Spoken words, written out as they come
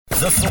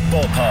The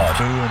Football Pod.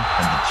 Booing and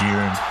the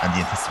jeering and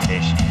the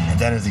anticipation. And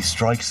then as he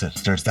strikes it,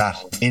 there's that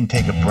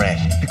intake of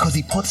breath because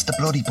he puts the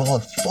bloody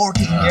ball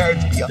 14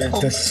 yards beyond.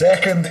 The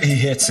second he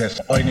hits it,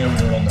 I knew we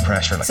were under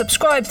pressure.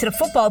 Subscribe to The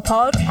Football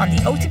Pod on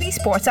the OTB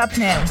Sports app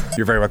now.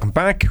 You're very welcome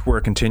back.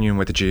 We're continuing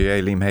with the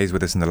GAA. Liam Hayes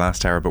with us in the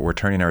last hour, but we're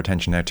turning our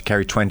attention now to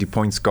Kerry 20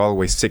 points,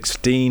 Galway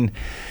 16.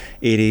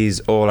 It is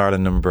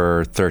All-Ireland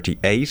number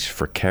 38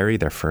 for Kerry,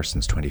 their first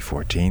since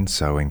 2014,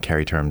 so in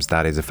Kerry terms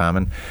that is a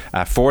famine.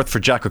 Fourth for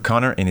Jack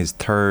O'Connor in his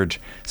third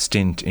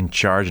stint in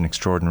charge, an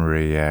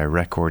extraordinary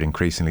record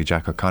increasingly.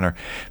 Jack O'Connor,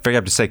 very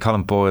happy to say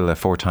Colm Boyle, a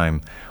four-time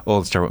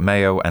All-Star with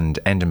Mayo, and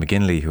Enda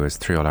McGinley, who has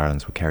 3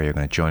 All-Irelands with Kerry, are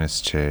going to join us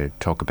to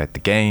talk about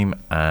the game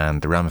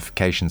and the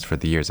ramifications for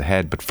the years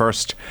ahead. But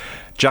first,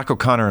 Jack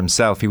O'Connor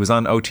himself, he was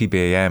on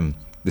OTBAM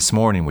this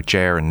morning with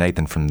Ger and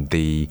Nathan from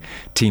the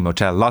Team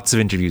Hotel. Lots of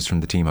interviews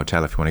from the Team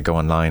Hotel if you want to go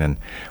online and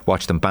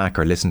watch them back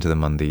or listen to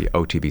them on the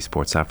OTB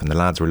Sports app. And the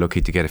lads were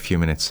lucky to get a few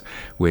minutes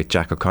with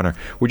Jack O'Connor.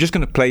 We're just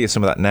going to play you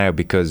some of that now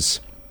because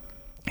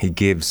he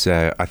gives,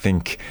 I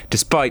think,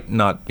 despite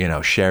not,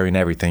 sharing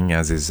everything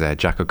as is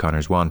Jack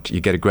O'Connor's want, you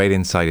get a great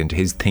insight into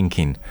his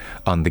thinking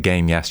on the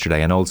game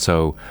yesterday and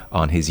also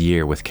on his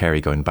year with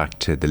Kerry going back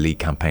to the league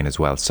campaign as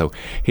well. So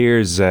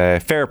here's a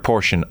fair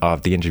portion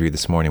of the interview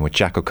this morning with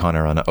Jack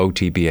O'Connor on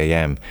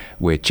OTBAM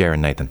with Ger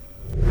and Nathan.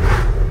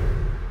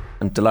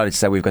 I'm delighted to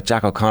say we've got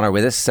Jack O'Connor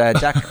with us.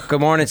 Jack,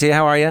 good morning to you.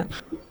 How are you?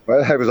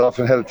 Well, I was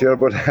often healthier,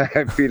 but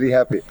I'm feeling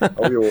happy. How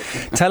are you?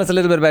 Tell us a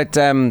little bit about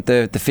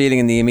the feeling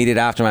in the immediate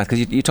aftermath,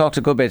 because you talked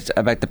a good bit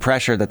about the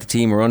pressure that the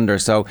team were under.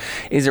 So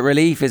is it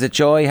relief? Is it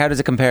joy? How does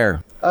it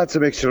compare? It's a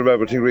mixture of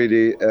everything,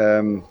 really.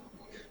 To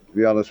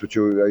be honest with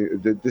you,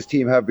 this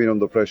team have been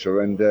under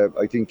pressure, and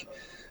I think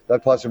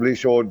that possibly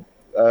showed,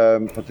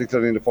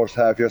 particularly in the first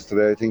half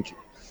yesterday. I think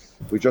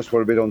we just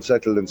were a bit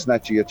unsettled and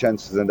snatching at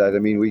chances and that. I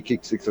mean, we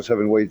kicked 6 or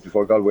 7 wides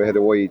before Galway had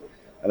a wide.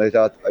 And I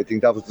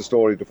think that was the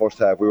story of the first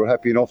half. We were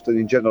happy enough that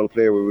in general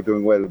play we were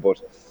doing well,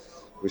 but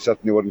we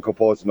certainly weren't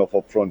composed enough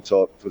up front.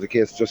 So it was a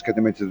case of just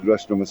getting them into the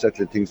dressing room and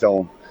settling things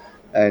down.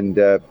 And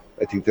I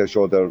think they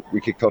showed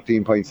we kicked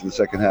 13 points in the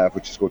second half,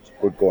 which is good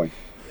going.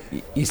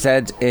 You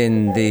said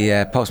in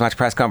the post-match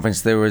press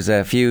conference there was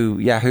a few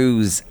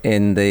yahoos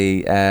in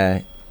the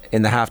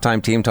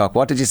halftime team talk.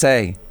 What did you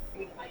say?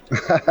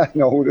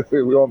 No,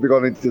 we won't be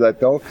going into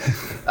that now.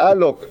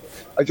 Look,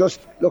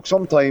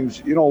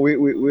 sometimes,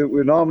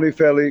 we're normally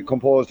fairly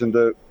composed in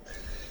the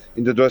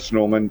dressing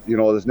room, and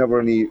there's never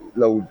any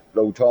loud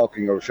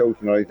talking or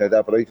shouting or anything like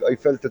that. But I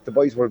felt that the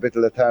boys were a bit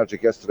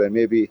lethargic yesterday.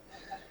 Maybe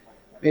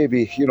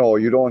you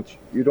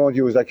don't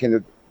use that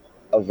kind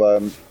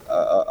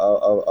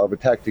of a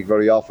tactic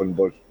very often,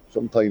 but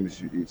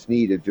sometimes it's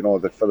needed.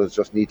 That fellas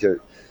just need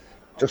to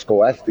just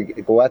go at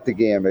the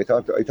game. I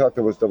thought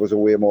there was a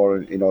way more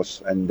in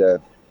us, and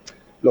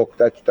look,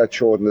 that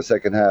showed in the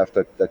second half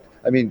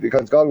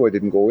because Galway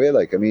didn't go away.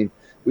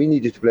 We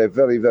needed to play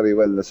very, very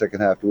well in the second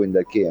half to win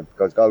that game,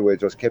 because Galway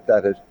just kept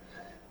at it,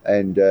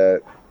 and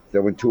they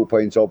went 2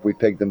 points up. We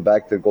pegged them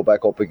back. They'll go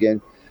back up again,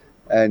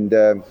 and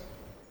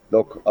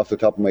look, off the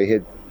top of my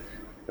head,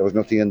 there was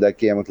nothing in that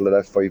game until the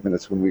last 5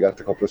 minutes when we got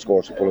a couple of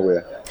scores to pull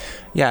away.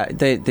 Yeah,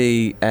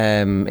 the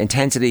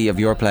intensity of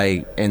your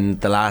play in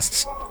the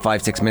last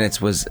 5-6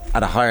 minutes was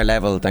at a higher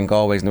level than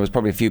Galway's, and there was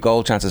probably a few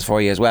goal chances for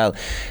you as well.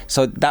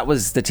 So that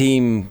was the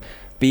team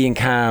being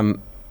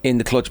calm in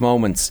the clutch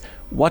moments.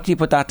 What do you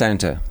put that down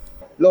to?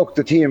 Look,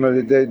 the team,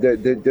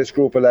 this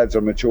group of lads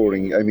are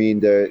maturing.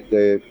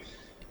 There's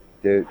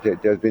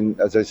been,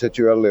 as I said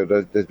to you earlier,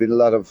 there's been a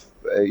lot of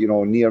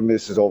near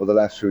misses over the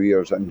last few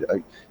years, and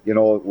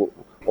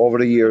over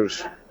the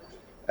years,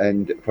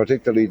 and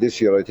particularly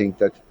this year, I think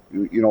that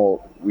they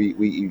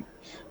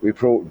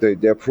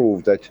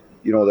proved that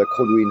they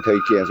could win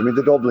tight games.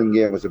 The Dublin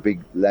game was a big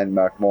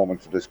landmark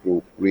moment for this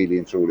group, really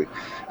and truly.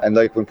 And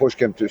when push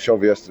came to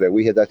shove yesterday,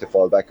 we had that to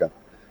fall back on.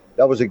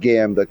 That was a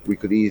game that we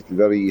could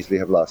very easily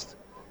have lost.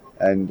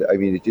 And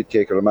it did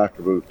take a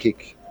remarkable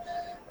kick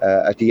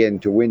at the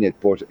end to win it,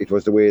 but it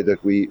was the way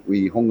that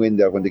we hung in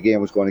there when the game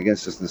was going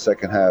against us in the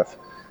second half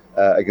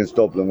against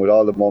Dublin, with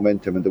all the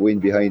momentum and the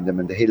wind behind them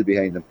and the hill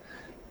behind them.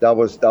 That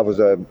was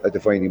a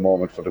defining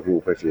moment for the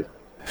group, I feel.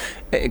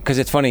 Because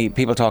it's funny,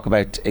 people talk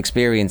about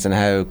experience and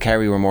how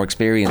Kerry were more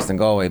experienced than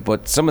Galway,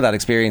 but some of that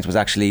experience was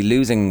actually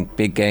losing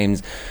big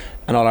games.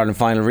 An All-Ireland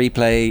final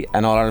replay,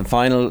 an All-Ireland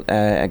final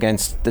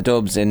against the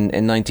Dubs in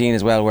 19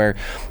 as well, where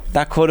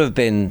that could have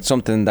been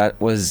something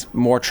that was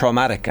more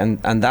traumatic,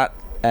 and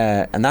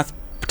that's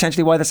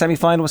potentially why the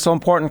semi-final was so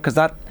important, because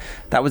that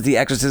was the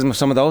exorcism of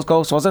some of those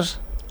ghosts, was it?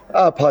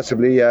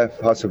 Possibly, yeah,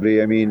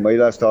 possibly. My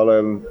last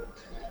All-Ireland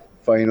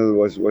final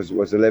was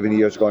 11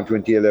 years ago in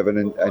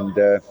 2011,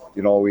 and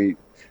we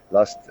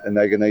lost an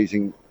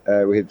agonising,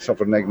 we had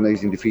suffered an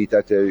agonising defeat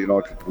that day,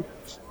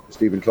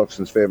 Stephen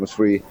Cluxton's famous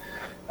free.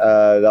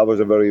 That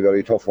was a very,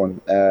 very tough one.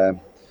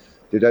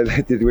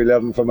 Did we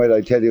learn from it?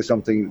 I tell you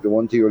something, the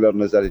one thing you learn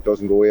is that it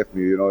doesn't go away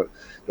from you.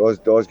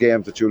 Those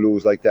games that you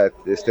lose like that,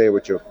 they stay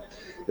with you.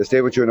 they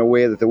stay with you in a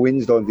way that the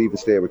wins don't even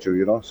stay with you,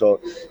 you know. So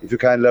if you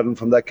can't learn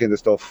from that kind of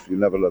stuff, you'll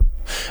never learn.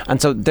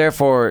 And so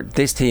therefore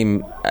this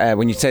team,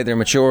 when you say they're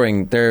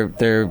maturing, their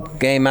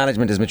game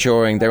management is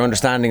maturing, their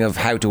understanding of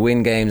how to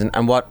win games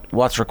and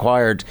what's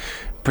required,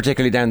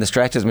 particularly down the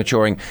stretch, is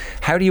maturing.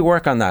 How do you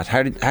work on that?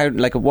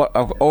 What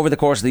over the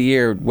course of the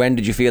year, when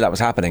did you feel that was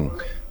happening?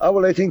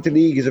 Well, I think the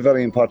league is a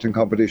very important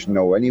competition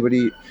now.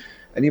 Anybody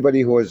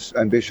who has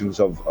ambitions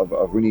of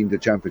winning the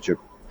championship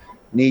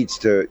needs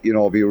to, you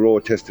know, be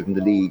road tested in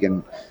the league,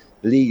 and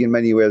the league in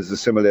many ways is a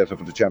simulator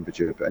for the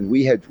championship. And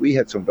we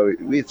had some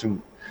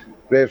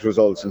great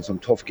results and some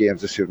tough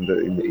games this year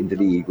in the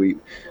league. We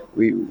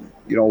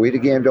had a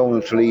game down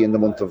in Tralee in the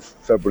month of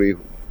February,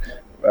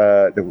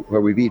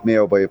 where we beat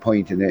Mayo by a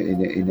point on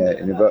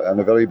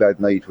a very bad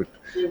night with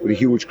a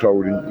huge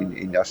crowd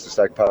in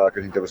Astastag Park.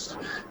 I think there was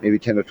maybe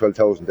 10 or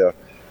 12,000 there.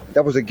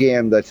 That was a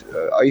game that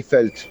I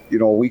felt, you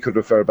know, we could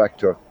refer back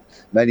to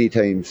many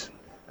times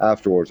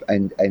afterwards.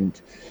 And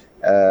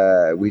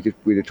we had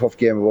a tough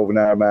game above in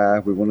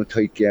Armagh. We won a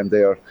tight game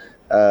there.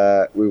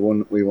 We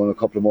won a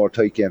couple of more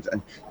tight games,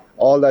 and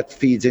all that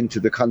feeds into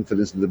the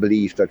confidence and the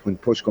belief that when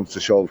push comes to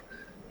shove,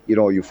 you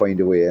know, you find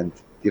a way. And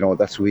you know,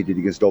 that's what we did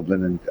against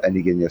Dublin and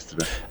again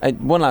yesterday.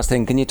 One last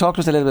thing, can you talk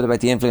to us a little bit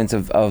about the influence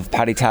of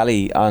Paddy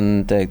Talley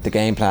on the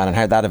game plan and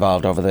how that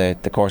evolved over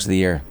the course of the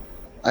year?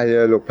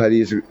 Look,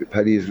 Paddy is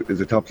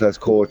a top class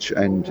coach,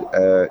 and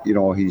you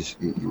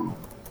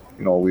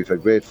know, we've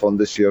had great fun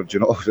this year. You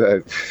know,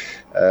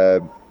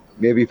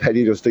 maybe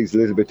Paddy does things a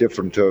little bit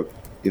different to,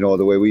 you know,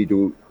 the way we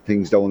do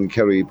things down in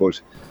Kerry,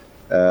 but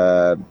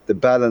the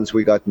balance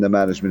we got in the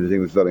management, I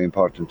think, was very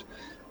important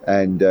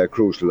and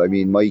crucial. I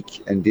mean,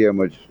 Mike and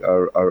Diarmuid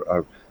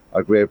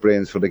are great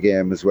brains for the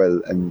game as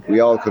well, and we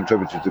all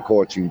contributed to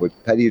coaching, but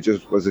Paddy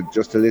was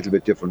just a little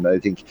bit different. I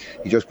think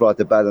he just brought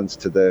the balance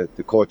to the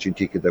coaching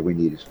ticket that we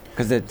needed.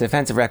 Because the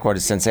defensive record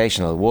is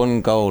sensational.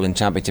 1 goal in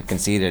championship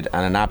conceded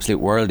and an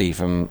absolute worldie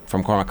from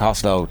Cormac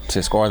Costello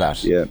to score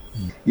that.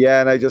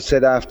 Yeah, and I just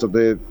said after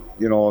the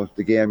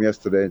game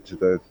yesterday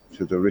to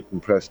the written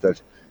press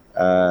that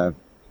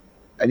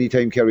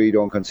anytime Kerry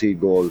don't concede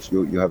goals,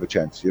 you have a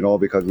chance, you know,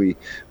 because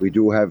we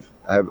do have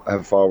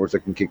forwards that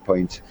can kick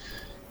points.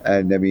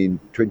 And I mean,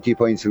 20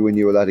 points will win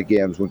you a lot of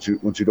games once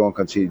you don't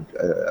concede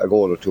a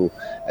goal or two,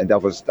 and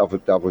that was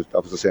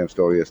the same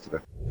story yesterday.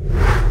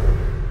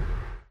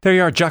 There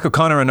you are, Jack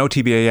O'Connor on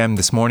OTBAM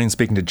this morning,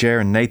 speaking to Ger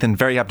and Nathan.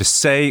 Very happy to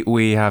say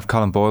we have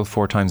Colm Boyle,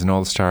 4 times an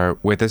All-Star,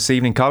 with us.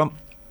 Evening, Colm.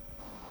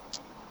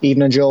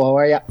 Evening, Joe. How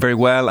are you? Very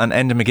well. And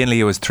Enda McGinley,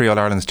 who has 3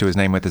 All-Irelands to his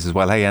name, with us as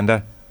well. Hey,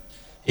 Enda.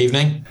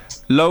 Evening.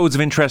 Loads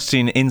of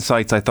interesting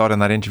insights, I thought, in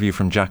that interview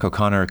from Jack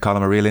O'Connor.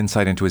 Colm, a real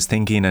insight into his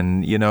thinking.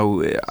 And, you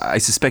know, I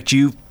suspect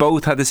you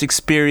both had this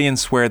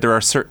experience where there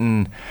are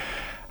certain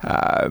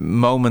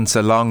moments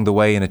along the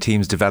way in a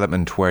team's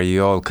development where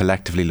you all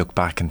collectively look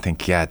back and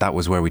think, yeah, that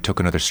was where we took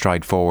another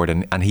stride forward.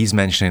 And he's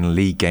mentioning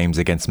league games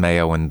against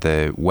Mayo and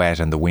the wet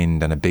and the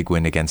wind and a big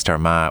win against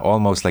Armagh,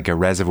 almost like a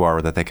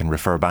reservoir that they can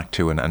refer back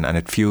to, and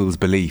it fuels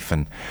belief.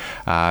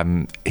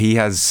 And he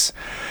has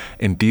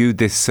imbued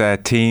this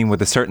team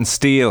with a certain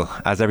steel,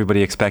 as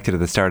everybody expected at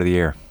the start of the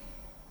year.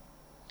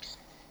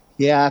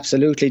 Yeah,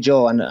 absolutely,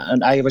 Joe. And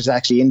I was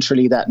actually in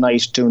Tralee that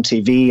night doing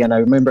TV, and I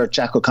remember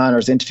Jack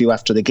O'Connor's interview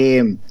after the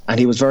game, and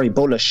he was very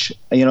bullish,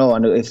 you know,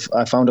 and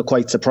I found it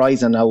quite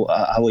surprising how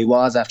he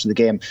was after the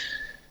game.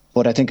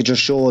 But I think it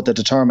just showed the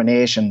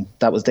determination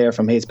that was there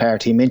from his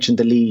part. He mentioned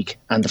the league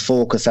and the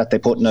focus that they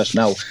put in it.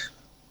 Now,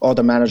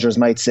 other managers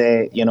might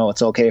say, you know,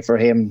 it's okay for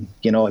him.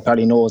 You know, he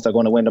probably knows they're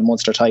going to win the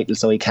Munster title,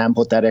 so he can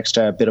put that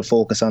extra bit of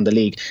focus on the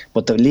league.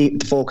 But the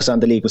focus on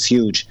the league was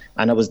huge.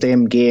 And it was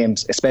them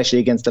games, especially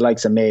against the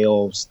likes of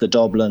Mayos, the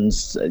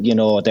Dublins, you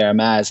know, the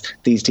Armaghs,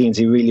 these teams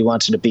he really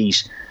wanted to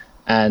beat.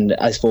 And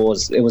I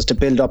suppose it was to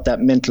build up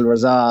that mental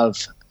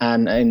resolve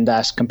and in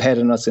that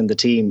competitiveness in the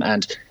team.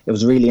 And it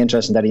was really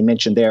interesting that he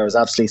mentioned there was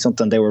obviously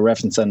something they were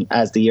referencing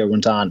as the year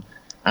went on.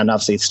 And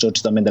obviously it stood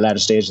to them in the latter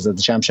stages of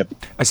the championship.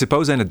 I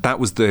suppose then that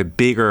was the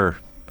bigger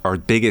or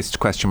biggest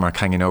question mark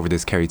hanging over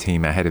this Kerry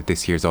team ahead of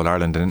this year's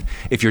All-Ireland. And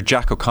if you're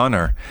Jack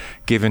O'Connor,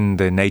 given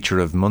the nature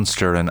of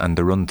Munster and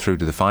the run through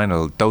to the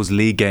final, those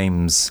league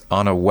games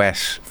on a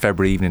wet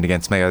February evening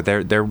against Mayo,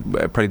 they're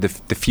probably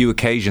the few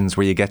occasions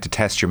where you get to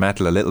test your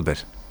mettle a little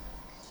bit.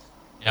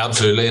 Yeah,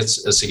 absolutely.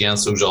 It's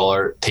against those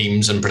other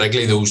teams, and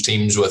particularly those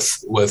teams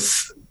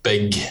with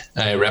big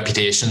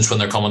reputations when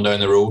they're coming down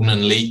the road. And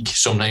in league,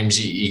 sometimes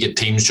you get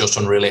teams just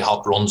on really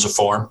hot runs of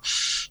form,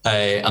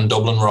 and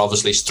Dublin were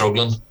obviously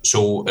struggling,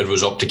 so it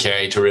was up to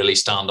Kerry to really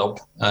stand up.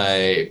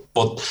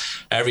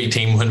 But every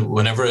team,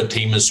 whenever a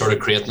team is sort of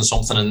creating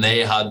something, and they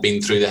had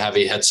been through the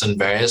heavy hits, and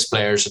various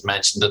players had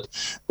mentioned it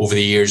over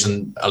the years,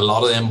 and a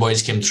lot of them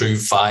boys came through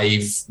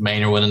 5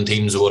 minor winning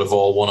teams that would have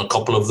all won a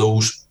couple of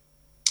those.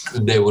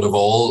 They would have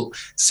all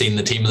seen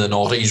the team of the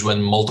noughties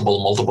win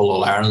multiple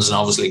All-Irelands, and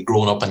obviously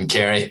growing up in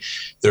Kerry,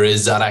 there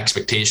is that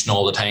expectation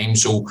all the time.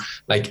 So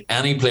like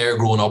any player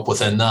growing up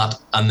within that,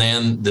 and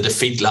then the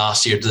defeat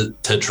last year to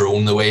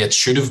Tyrone, the way it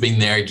should have been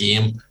their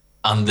game,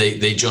 and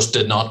they just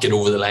did not get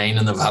over the line,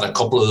 and they've had a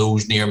couple of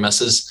those near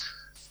misses.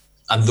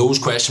 And those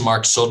question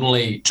marks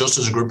suddenly, just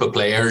as a group of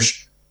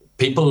players,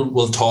 people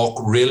will talk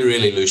really,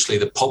 really loosely.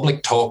 The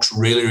public talks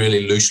really,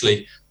 really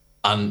loosely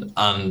and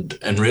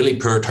in really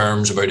poor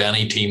terms about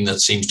any team that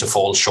seems to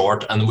fall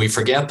short. And we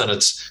forget that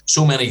it's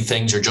so many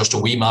things are just a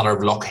wee matter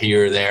of luck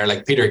here or there.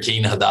 Like Peter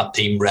Keane had that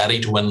team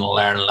ready to win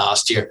All-Ireland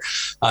last year,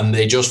 and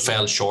they just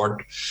fell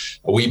short.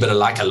 A wee bit of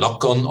lack of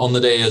luck on the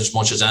day as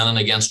much as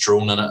anything against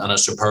Tyrone, and a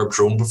superb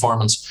Tyrone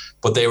performance.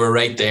 But they were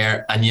right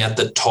there, and yet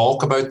the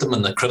talk about them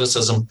and the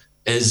criticism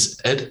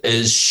is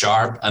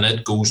sharp, and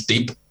it goes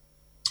deep.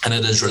 And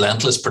it is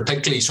relentless,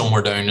 particularly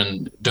somewhere down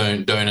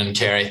in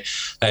Kerry.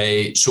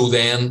 So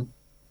then,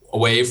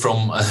 away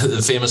from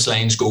the famous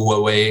lines go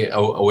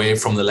away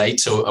from the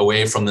lights,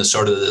 away from the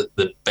sort of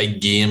the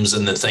big games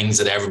and the things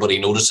that everybody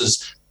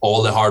notices.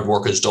 All the hard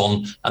work is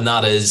done, and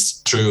that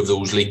is true of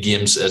those league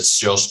games. It's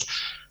just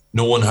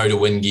knowing how to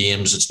win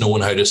games. It's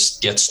knowing how to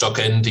get stuck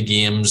into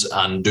games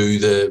and do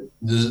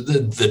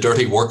the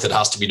dirty work that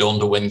has to be done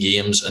to win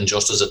games. And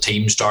just as a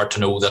team, start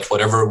to know that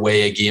whatever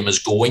way a game is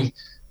going,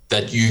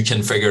 that you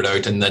can figure it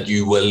out and that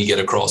you will get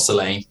across the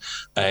line.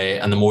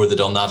 And the more they've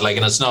done that,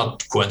 and it's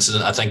not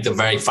coincident. I think the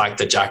very fact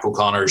that Jack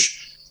O'Connor's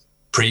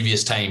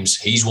previous times,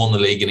 he's won the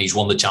league and he's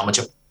won the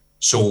championship.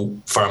 So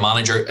for a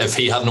manager, if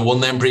he hadn't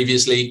won them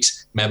previous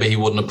leagues, maybe he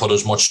wouldn't have put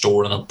as much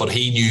store in it. But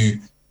he knew,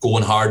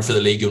 going hard for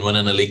the league and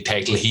winning a league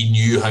title, he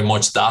knew how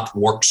much that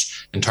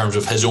works in terms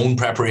of his own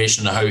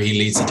preparation and how he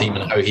leads the team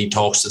and how he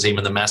talks to the team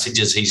and the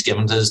messages he's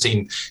given to his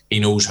team. He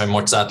knows how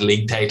much that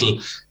league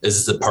title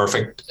is the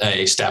perfect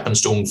stepping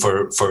stone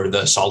for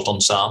the assault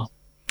on Sam.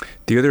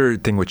 The other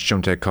thing which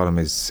jumped out, Colm,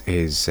 is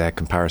his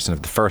comparison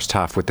of the first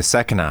half with the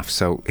second half.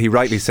 So he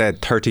rightly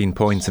said 13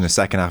 points in the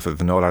second half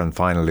of an All-Ireland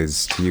final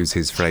is, to use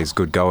his phrase,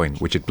 good going,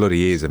 which it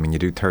bloody is. I mean, you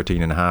do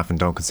 13 and a half and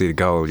don't concede a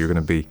goal, you're going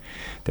to be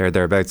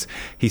thereabouts.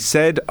 He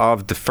said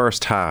of the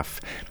first half,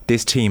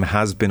 this team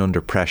has been under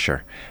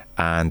pressure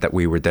and that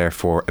we were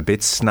therefore a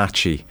bit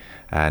snatchy,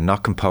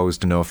 not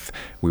composed enough.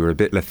 We were a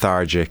bit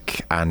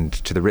lethargic, and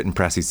to the written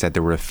press he said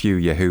there were a few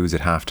yahoos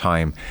at half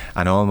time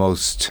and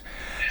almost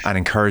an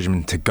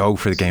encouragement to go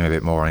for the game a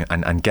bit more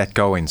and get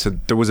going. So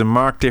there was a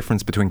marked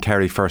difference between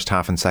Kerry first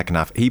half and second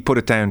half. He put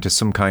it down to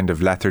some kind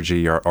of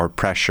lethargy or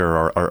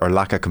pressure or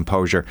lack of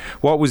composure.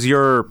 What was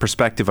your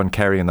perspective on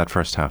Kerry in that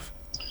first half?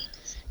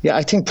 Yeah,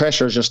 I think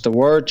pressure is just the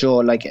word, Joe.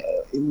 Like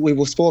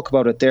we spoke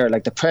about it there,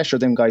 like the pressure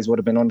them guys would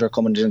have been under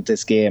coming into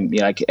this game.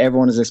 Yeah, like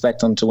everyone is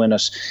expecting them to win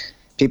it.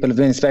 People have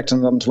been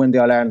expecting them to win the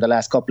All-Ireland the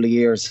last couple of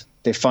years.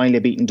 They've finally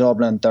beaten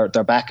Dublin.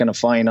 They're back in a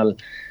final.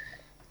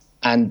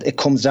 And it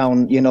comes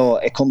down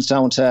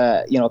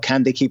to,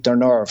 can they keep their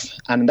nerve?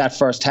 And in that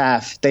first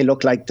half, they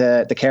looked like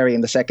the Kerry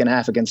in the second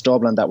half against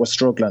Dublin that was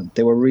struggling.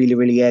 They were really,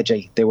 really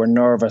edgy. They were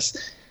nervous.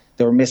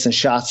 They were missing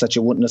shots that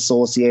you wouldn't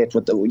associate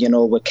with,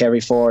 with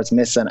Kerry forwards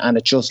missing. And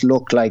it just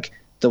looked like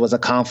there was a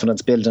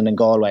confidence building in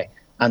Galway.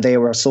 And they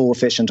were so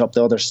efficient up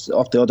the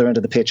other end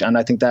of the pitch. And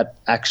I think that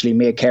actually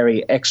made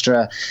Kerry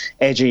extra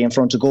edgy in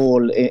front of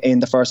goal in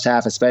the first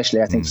half,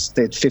 especially. I think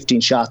they had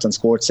 15 shots and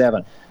scored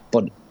 7.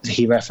 But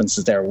he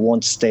references there,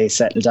 once they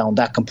settled down,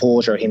 that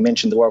composure, he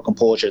mentioned the word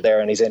composure there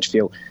in his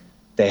interview,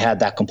 they had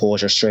that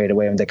composure straight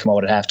away when they come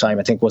out at half time.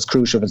 I think was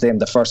crucial for them.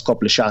 The first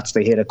couple of shots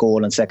they hit a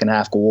goal and second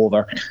half go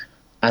over,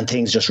 and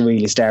things just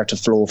really start to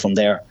flow from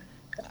there.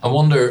 I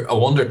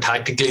wonder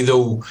tactically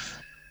though,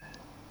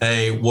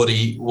 would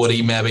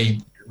he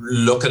maybe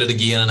look at it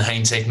again in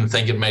hindsight and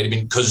think it might have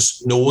been,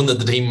 because knowing that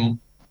the team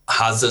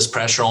has this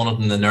pressure on it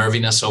and the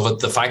nerviness of it,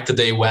 the fact that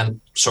they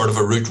went sort of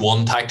a route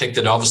one tactic,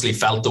 that obviously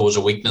felt there was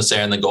a weakness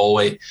there in the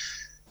Galway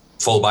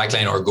full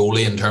backline or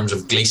goalie in terms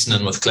of Gleeson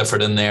and with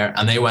Clifford in there,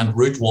 and they went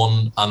route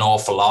one an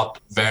awful lot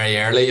very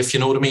early, if you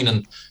know what I mean.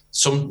 And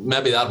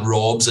maybe that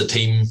robs a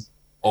team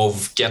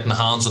of getting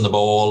hands on the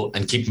ball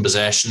and keeping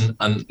possession,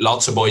 and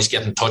lots of boys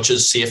getting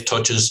touches, safe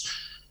touches,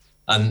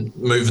 and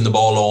moving the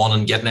ball on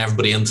and getting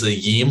everybody into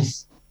the game.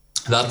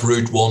 That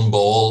route one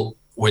ball,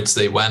 which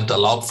they went a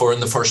lot for in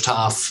the first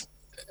half,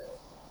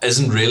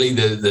 isn't really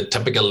the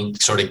typical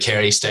sort of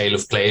Kerry style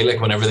of play.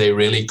 Like whenever they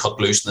really cut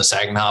loose in the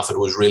second half, it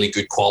was really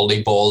good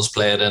quality balls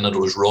played in, it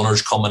was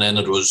runners coming in,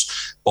 it was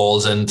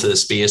balls into the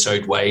space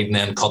out wide and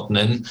then cutting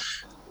in.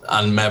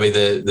 And maybe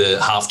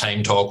the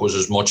half-time talk was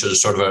as much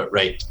as sort of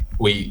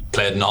we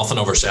played nothing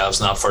of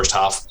ourselves in that first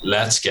half.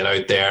 Let's get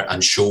out there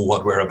and show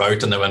what we're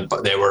about. And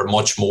they were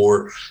much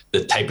more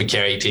the type of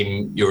Kerry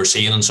team you were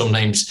seeing. And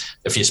sometimes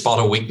if you spot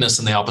a weakness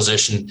in the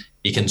opposition,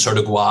 you can sort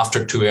of go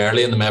after it too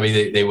early. And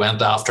maybe they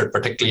went after it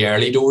particularly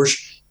early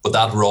doors, but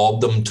that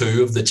robbed them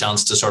too of the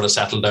chance to sort of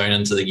settle down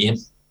into the game.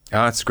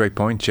 Ah, that's a great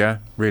point, yeah,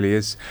 really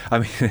is. I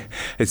mean,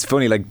 it's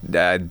funny, like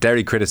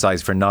Derry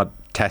criticised for not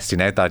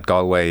testing out that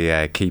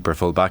Galway keeper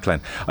full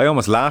backline. I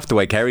almost laughed the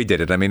way Kerry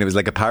did it. I mean, it was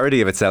like a parody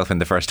of itself in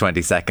the first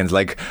 20 seconds.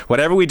 Like,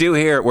 whatever we do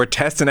here, we're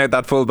testing out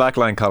that full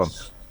backline column.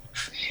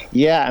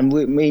 Yeah, and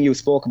me and you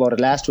spoke about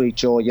it last week,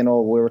 Joe. We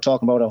were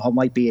talking about how it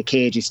might be a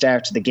cagey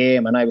start to the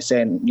game, and I was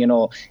saying,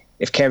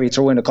 if Kerry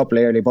throw in a couple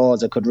of early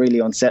balls, it could really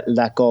unsettle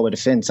that Galway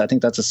defence. I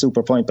think that's a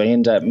super point by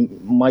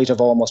Enda. Might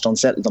have almost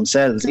unsettled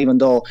themselves, even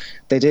though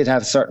they did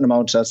have a certain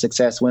amount of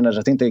success with it.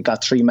 I think they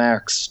got 3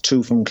 marks,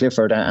 2 from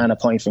Clifford and a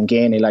point from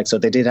Gainey. So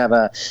they did have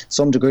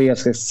some degree of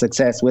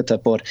success with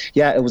it. But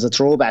yeah, it was a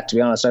throwback, to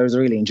be honest. I was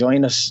really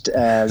enjoying it.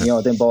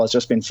 Them balls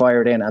just been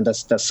fired in, and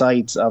the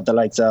sides of the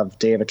likes of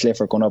David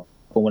Clifford going up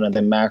one of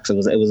them marks, it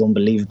was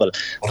unbelievable.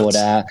 But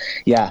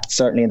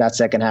certainly in that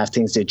second half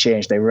things did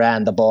change. They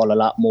ran the ball a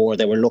lot more.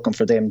 They were looking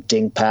for them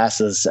dink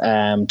passes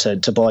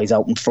to boys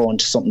out in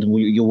front, something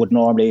you would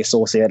normally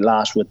associate a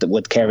lot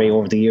with Kerry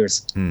over the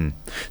years.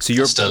 So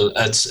you're still,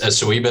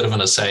 it's a wee bit of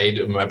an aside,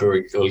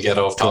 maybe we'll get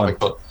off topic,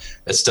 but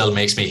it still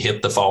makes me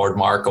hit the forward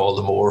mark all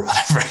the more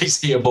whenever I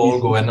see a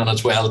ball go in and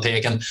it's well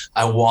taken.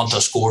 I want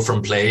a score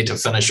from play to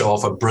finish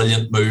off a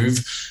brilliant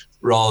move,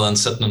 rather than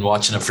sitting and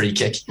watching a free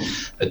kick.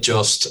 I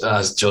just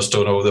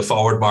don't know, the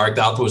forward mark,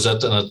 that was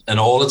it in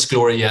all its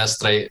glory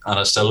yesterday, and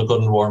I still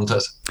couldn't warrant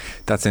it.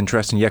 That's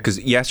interesting, yeah, because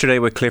yesterday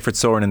with Clifford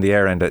soaring in the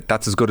air, and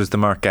that's as good as the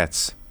mark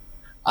gets.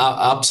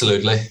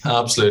 Absolutely,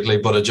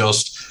 but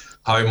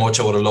how much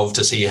I would have loved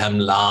to see him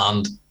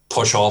land,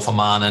 push off a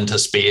man into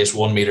space,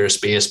 1 metre of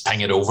space,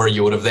 ping it over.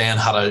 You would have then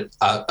had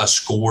a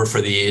score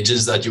for the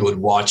ages that you would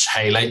watch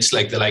highlights,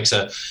 like the likes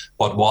of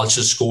what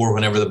Walsh's score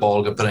whenever the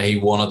ball got put, he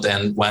won it,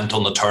 then went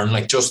on the turn.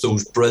 Like just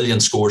those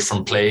brilliant scores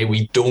from play.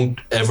 We don't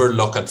ever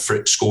look at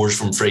scores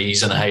from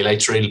frees in a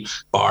highlights reel,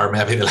 bar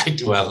maybe the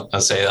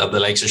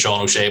likes of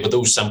Sean O'Shea, but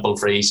those simple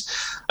frees,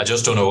 I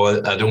just don't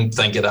know. I don't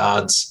think it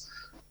adds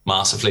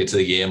massively to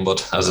the game.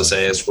 But as I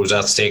say, I suppose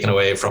that's taken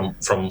away from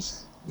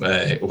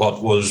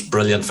what was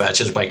brilliant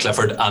fetches by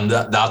Clifford, and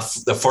that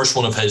the first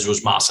one of his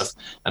was massive.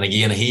 And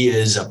again, he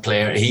is a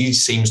player, he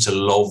seems to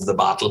love the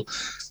battle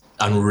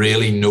and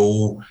really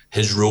know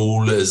his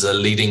role as a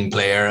leading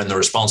player and the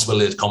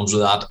responsibility that comes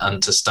with that,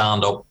 and to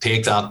stand up,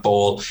 take that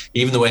ball,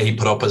 even the way he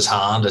put up his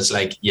hand, it's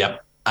like,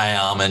 yep, I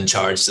am in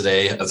charge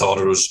today. I thought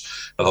it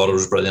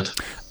was brilliant.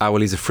 Well,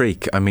 he's a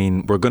freak. I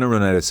mean, we're going to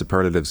run out of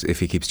superlatives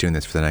if he keeps doing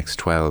this for the next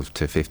 12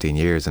 to 15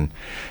 years. And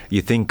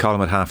you think,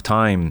 Colm, at half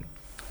time,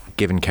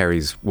 given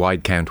Kerry's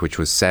wide count, which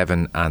was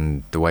 7,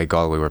 and the way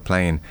Galway were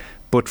playing,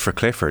 but for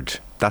Clifford,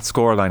 that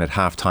scoreline at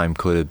half time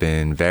could have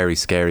been very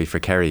scary for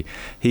Kerry.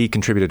 He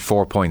contributed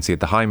 4 points. He had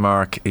the high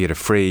mark, he had a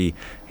free,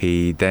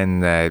 he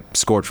then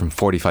scored from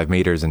 45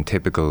 metres in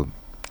typical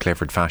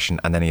Clifford fashion,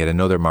 and then he had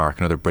another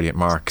brilliant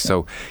mark.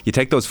 So you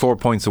take those 4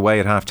 points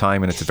away at half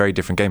time and it's a very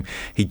different game.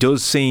 He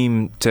does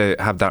seem to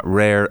have that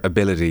rare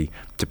ability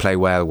to play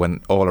well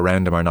when all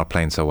around him are not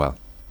playing so well.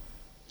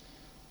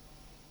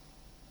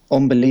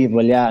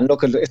 Unbelievable, yeah. And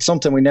look, it's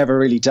something we never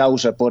really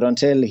doubted, but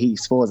until he,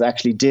 suppose,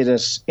 actually did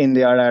it in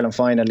the All-Ireland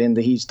final, in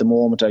the heat of the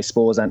moment, I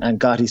suppose, and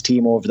got his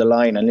team over the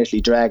line and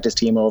literally dragged his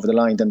team over the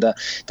line, then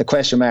the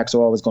question marks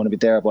are always going to be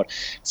there. But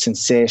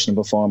sensational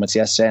performance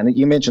yesterday. And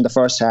you mentioned the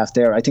first half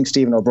there. I think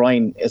Stephen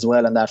O'Brien as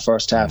well in that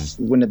first half.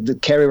 When the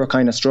Kerry were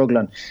kind of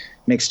struggling,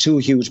 makes 2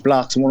 huge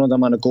blocks, one of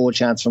them on a goal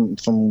chance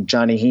from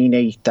Johnny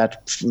Heaney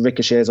that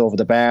ricochets over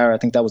the bar. I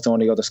think that was the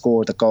only other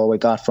score that Galway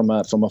got from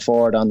a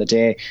forward on the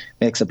day.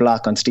 Makes a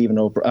block on Stephen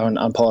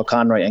on Paul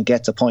Conroy and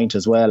gets a point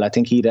as well. I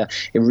think he'd a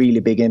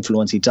really big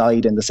influence. He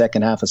died in the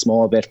second half a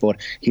small bit, but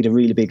he'd a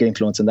really big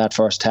influence in that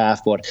first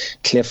half. But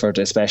Clifford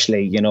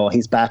especially,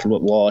 his battle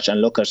with Walsh, and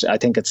look at, I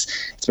think it's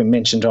been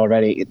mentioned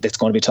already, it's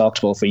going to be talked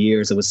about for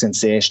years. It was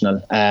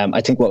sensational.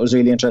 I think what was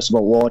really interesting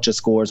about Walsh's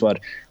scores was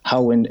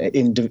how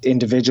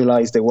individualised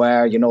they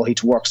were.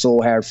 He'd worked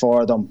so hard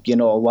for them. It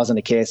wasn't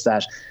a case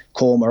that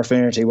Colm or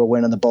Finnerty were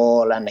winning the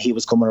ball and he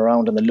was coming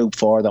around in the loop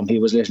for them. He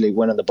was literally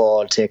winning the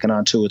ball, taking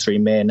on 2 or 3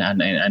 men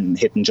and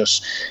hitting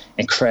just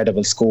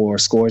incredible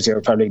scores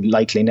you're probably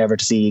likely never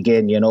to see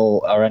again,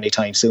 or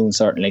anytime soon,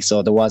 certainly.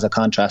 So there was a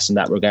contrast in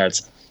that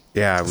regards.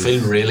 Yeah, I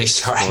feel really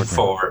sorry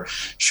for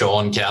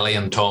Sean Kelly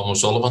and Tom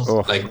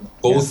O'Sullivan.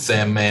 Both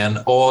them men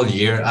all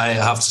year. I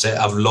have to say,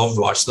 I've loved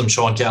watching them.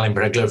 Sean Kelly in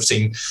particular, I've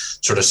seen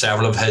sort of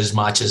several of his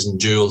matches and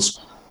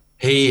duels.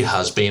 He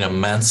has been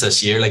immense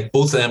this year. Like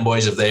both of them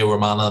boys, if they were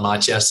man of the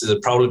match yesterday,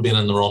 they'd probably been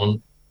in the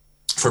running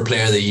for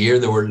player of the year.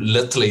 They were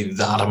literally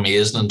that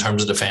amazing in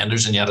terms of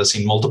defenders, and yet I've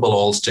seen multiple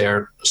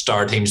All-Star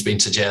teams being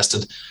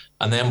suggested,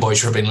 and them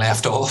boys were being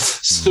left off.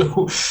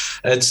 So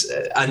it's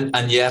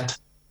and yet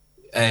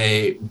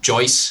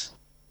Joyce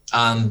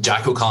and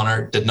Jack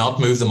O'Connor did not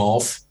move them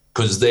off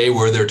because they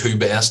were their 2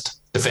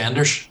 best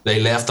defenders. They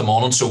left them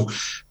on, and so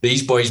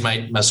these boys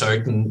might miss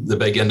out on the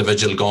big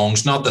individual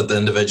gongs. Not that the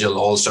individual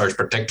All-Stars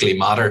particularly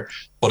matter,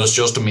 but it's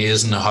just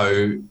amazing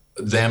how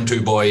them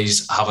 2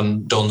 boys,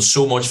 having done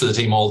so much for the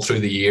team all through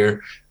the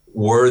year,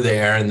 were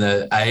there in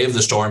the eye of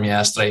the storm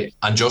yesterday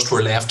and just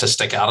were left to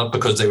stick at it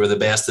because they were the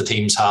best the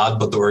teams had,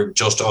 but they were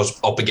just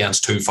up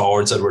against 2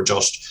 forwards that were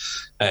just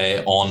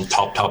on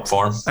top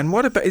form. And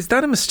what about, is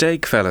that a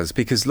mistake, fellas?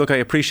 Because look, I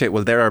appreciate,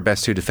 well, they're our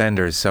best 2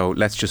 defenders, so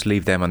let's just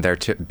leave them on their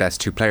best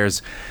 2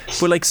 players.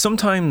 But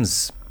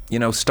sometimes,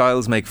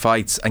 styles make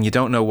fights, and you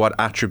don't know what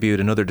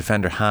attribute another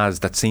defender has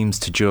that seems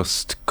to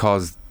just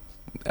cause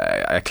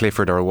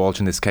Clifford or a Walsh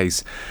in this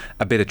case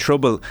a bit of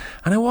trouble.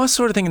 And I was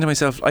sort of thinking to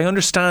myself, I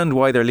understand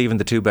why they're leaving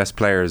the two best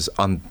players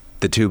on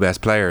the two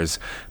best players,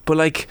 but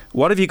like,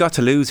 what have you got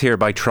to lose here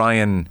by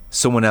trying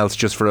someone else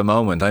just for a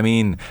moment? I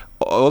mean,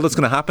 all that's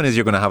going to happen is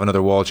you're going to have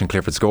another Walsh and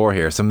Clifford score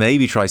here, so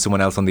maybe try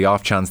someone else on the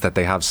off chance that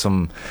they have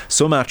some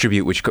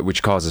attribute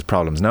which causes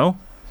problems. No?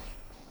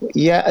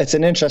 Yeah, it's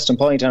an interesting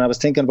point, and I was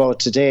thinking about it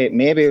today.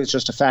 Maybe it was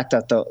just the fact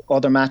that the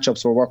other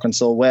matchups were working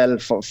so well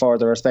for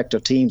the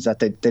respective teams that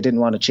they didn't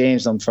want to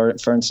change them. For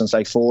instance,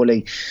 like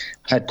Foley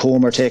had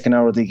Comer taken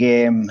out of the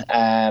game,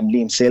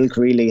 Liam Silk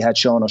really had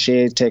Sean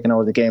O'Shea taken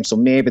out of the game, so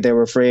maybe they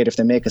were afraid if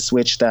they make a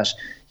switch that,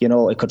 you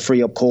know, it could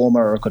free up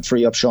Comer or it could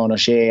free up Sean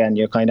O'Shea, and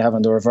you're kind of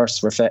having the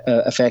reverse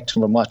effect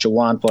from what you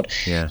want. But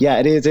yeah,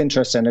 it is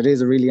interesting. It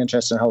is really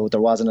interesting how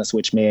there wasn't a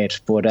switch made,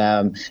 but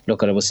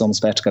look, it was some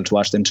spectacle to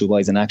watch them two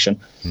boys in action.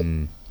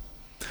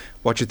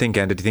 What do you think,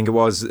 Enda? Do you think it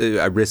was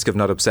a risk of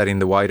not upsetting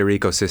the wider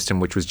ecosystem,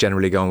 which was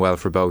generally going well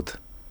for both?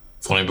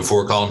 Funny,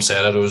 before Colm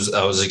said it,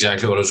 that was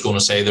exactly what I was going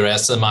to say. The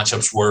rest of the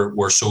matchups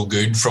were so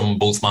good from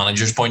both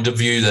managers' point of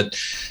view that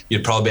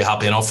you'd probably be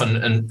happy enough.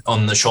 And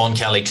on the Sean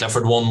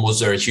Kelly-Clifford one, was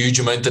there a huge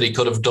amount that he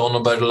could have done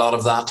about a lot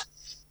of that?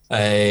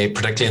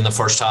 Particularly in the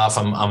first half,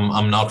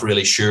 I'm not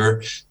really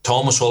sure.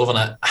 Tom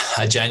O'Sullivan,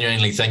 I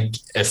genuinely think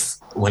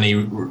when he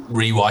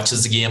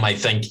re-watches the game, I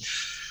think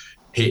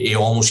he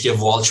almost gave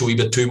Walsh a wee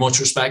bit too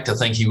much respect. I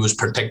think he was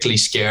particularly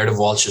scared of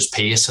Walsh's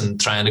pace and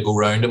trying to go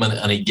round him,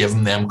 and he'd give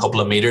him them couple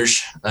of metres.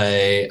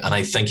 And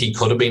I think he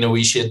could have been a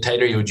wee shade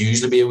tighter. He would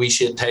usually be a wee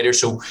shade tighter.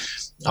 So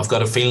I've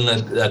got a feeling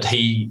that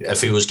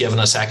if he was given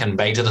a second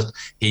bite at it,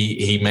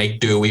 he might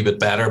do a wee bit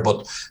better.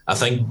 But I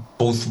think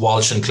both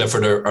Walsh and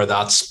Clifford are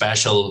that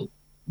special,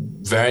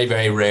 very,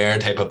 very rare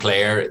type of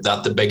player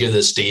that the bigger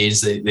the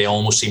stage, they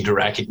almost seem to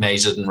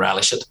recognise it and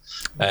relish it.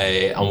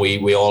 And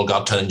we all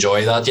got to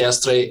enjoy that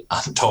yesterday,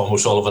 and Tom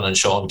O'Sullivan and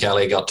Sean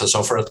Kelly got to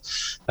suffer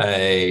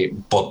it.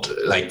 But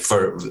like,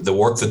 for the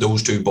work that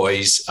those two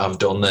boys have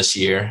done this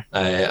year,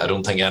 I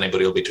don't think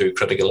anybody will be too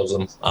critical of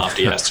them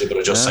after yesterday. But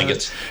I just think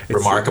it's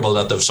remarkable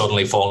that they've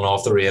suddenly fallen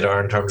off the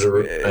radar in terms of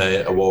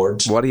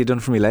awards. What have you done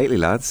for me lately,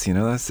 lads? You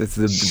know, it's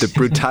the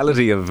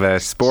brutality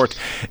of sport.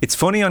 It's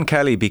funny on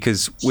Kelly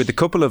because with a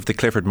couple of the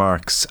Clifford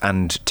marks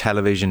and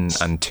television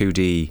and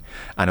 2D,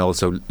 and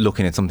also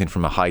looking at something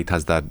from a height,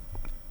 has that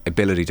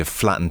ability to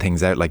flatten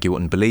things out like you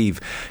wouldn't believe.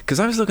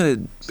 Because I was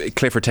looking at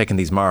Clifford taking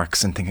these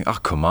marks and thinking, oh,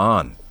 come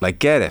on, like,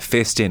 get a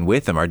fist in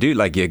with him, or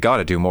you got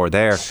to do more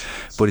there.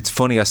 But it's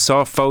funny, I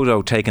saw a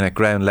photo taken at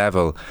ground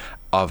level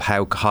of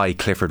how high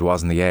Clifford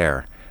was in the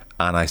air,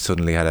 and I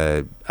suddenly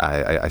had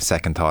a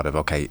second thought of,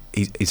 okay,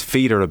 his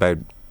feet are about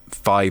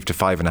 5 to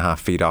 5.5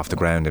 feet off the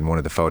ground in one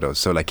of the photos,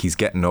 so like he's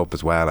getting up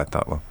as well. I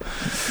thought, well,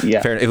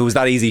 yeah, fair enough. If it was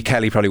that easy,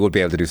 Kelly probably would be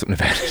able to do something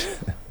about it.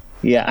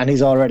 Yeah, and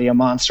he's already a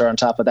monster on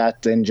top of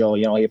that. Then Joe,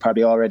 you know, he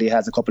probably already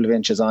has a couple of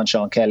inches on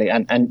Sean Kelly,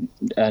 and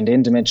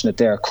Enda mentioned it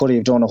there. Could he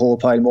have done a whole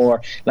pile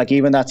more? Like,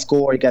 even that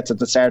score he gets at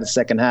the start of the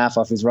second half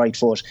off his right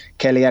foot,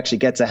 Kelly actually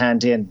gets a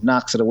hand in,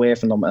 knocks it away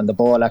from them, and the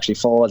ball actually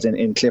falls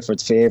in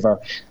Clifford's favour,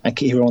 and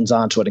he runs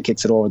onto it and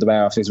kicks it over the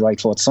bar off his right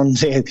foot.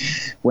 Sunday,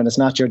 when it's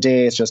not your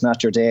day, it's just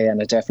not your day,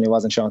 and it definitely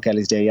wasn't Sean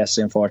Kelly's day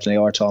yesterday, unfortunately,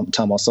 or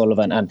Tom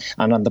O'Sullivan. And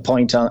on the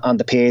point on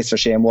the pace for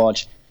Shane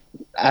Walsh,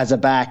 as a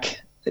back,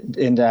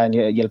 and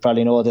you'll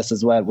probably know this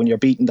as well, when you're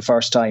beaten the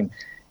first time,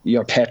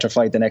 you're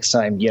petrified the next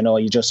time. You know,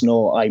 you just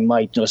know, I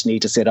might just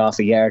need to sit off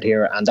a yard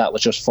here, and that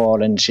was just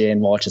falling in Shane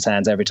Walsh's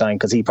hands every time,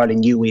 because he probably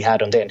knew he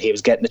had him then. He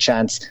was getting the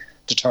chance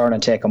to turn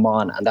and take him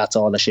on, and that's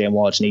all that Shane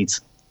Walsh needs.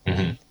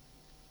 Mm-hmm.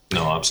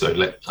 No,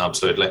 absolutely.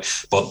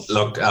 But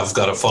look, I've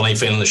got a funny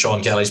feeling that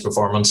Sean Kelly's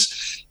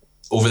performance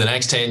over the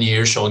next 10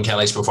 years, Sean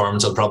Kelly's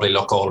performance will probably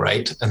look all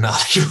right, and that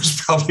he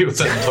was probably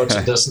within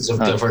touching distance of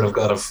Clifford. I've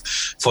got a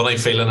funny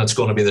feeling it's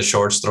going to be the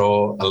short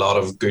straw. A lot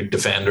of good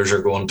defenders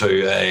are going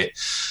to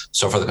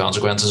suffer the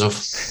consequences of.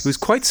 It was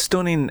quite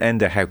stunning,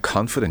 Enda, how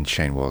confident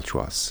Shane Walsh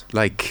was.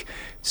 Like,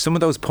 some of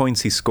those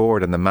points he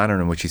scored and the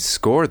manner in which he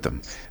scored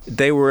them,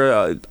 they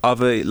were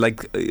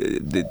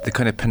the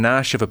kind of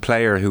panache of a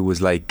player who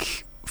was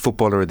like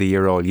Footballer of the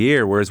Year all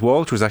year, whereas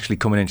Walsh was actually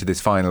coming into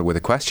this final with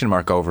a question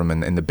mark over him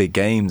in the big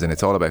games, and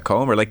it's all about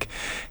Comer. I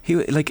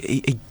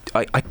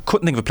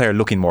couldn't think of a player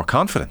looking more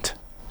confident.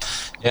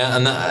 Yeah,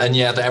 and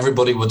yet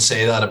everybody would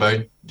say that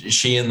about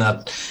Shane,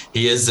 that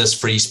he is this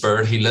free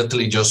spirit. He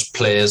literally just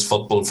plays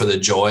football for the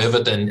joy of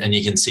it, and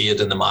you can see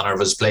it in the manner of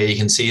his play. You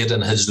can see it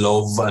in his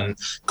love and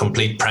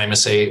complete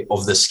primacy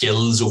of the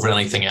skills over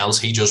anything else.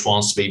 He just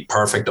wants to be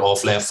perfect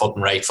off left foot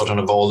and right foot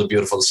and have all the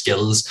beautiful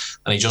skills,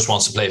 and he just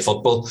wants to play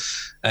football.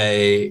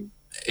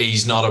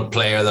 He's not a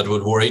player that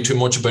would worry too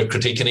much about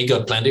critique, and he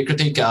got plenty of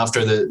critique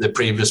after the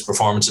previous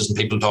performances, and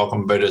people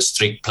talking about a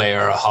streak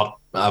player,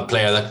 a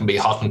player that can be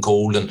hot and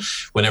cold, and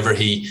whenever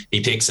he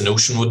takes the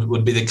notion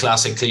would be the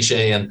classic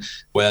cliche. And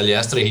well,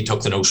 yesterday he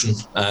took the notion,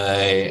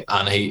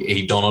 and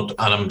he done it,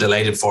 and I'm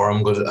delighted for him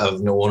because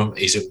I've known him.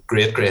 He's a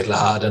great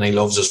lad, and he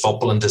loves his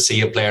football, and to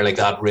see a player like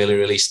that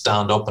really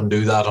stand up and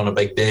do that on a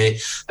big day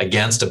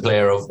against a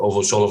player of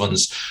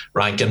O'Sullivan's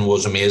ranking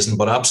was amazing.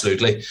 But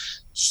absolutely,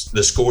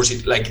 the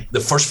scores, like the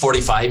first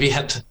 45 he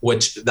hit,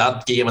 which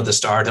that game at the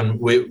start, and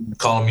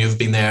Colm, you've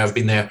been there, I've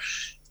been there,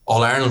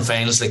 All-Ireland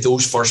finals, like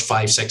those first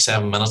 5, 6,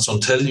 7 minutes,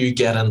 until you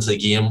get into the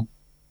game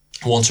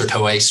once or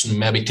twice and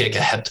maybe take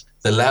a hit,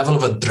 the level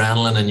of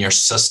adrenaline in your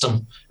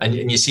system, and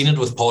you've seen it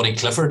with Paddy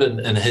Clifford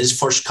in his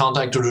first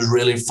contact, it was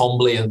really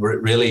fumbly and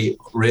really,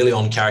 really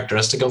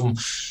uncharacteristic of him.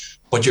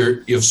 But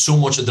you have so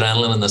much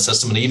adrenaline in the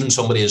system, and even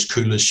somebody as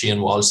cool as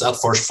Shane Walsh, that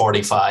first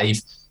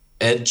 45,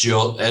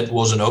 it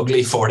was an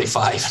ugly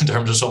 45 in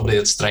terms of somebody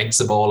that strikes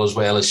the ball as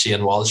well as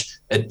Shane Walsh.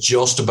 It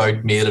just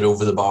about made it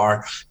over the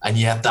bar, and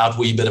yet that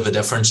wee bit of a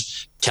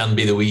difference can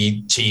be the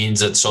wee change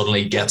that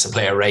suddenly gets a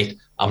player right.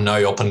 I'm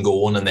now up and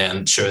going, and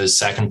then sure, the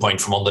second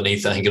point from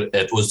underneath, I think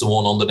it was the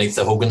one underneath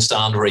the Hogan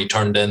stand where he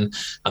turned in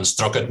and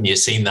struck it, and you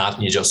seen that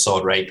and you just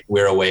thought, right,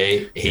 we're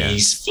away,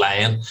 he's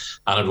flying.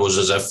 And it was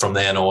as if from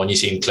then on you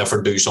seen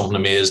Clifford do something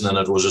amazing, and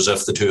it was as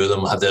if the two of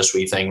them had this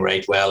wee thing,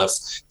 right, well, if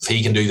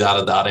he can do that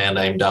at that end,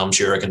 I'm damn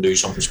sure I can do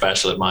something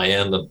special at my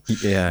end. And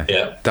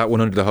that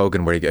one under the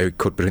Hogan where he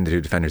cut between the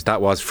two defenders,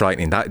 that was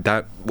frightening.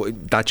 That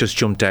just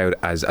jumped out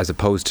as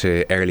opposed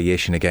to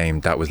early-ish in a game.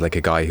 That was like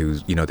a guy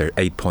who's, they're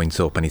 8 points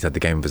up and he's had the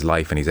game of his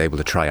life and he's able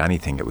to try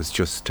anything. It was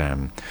just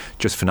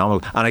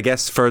phenomenal. And I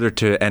guess further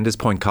to Enda's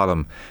point,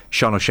 Colm,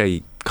 Sean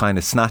O'Shea kind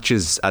of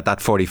snatches at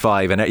that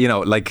 45,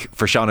 and like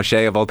for Sean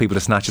O'Shea of all people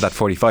to snatch at that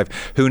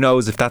 45, who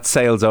knows if that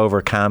sails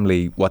over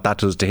calmly what that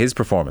does to his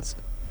performance.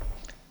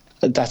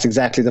 That's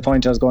exactly the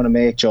point I was going to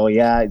make, Joe.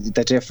 Yeah,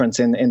 the difference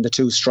in the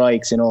two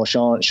strikes,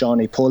 Sean,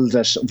 he pulled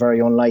it, very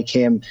unlike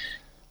him,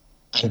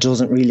 and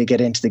doesn't really get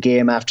into the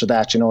game after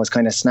that. It's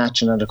kind of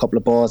snatching at a couple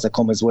of balls that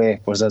come his way.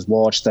 Whereas as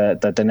Walsh,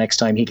 the next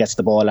time he gets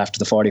the ball after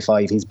the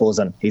 45, he's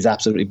buzzing. He's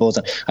absolutely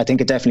buzzing. I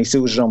think it definitely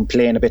suited him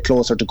playing a bit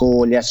closer to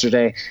goal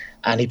yesterday,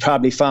 and he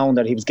probably found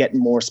that he was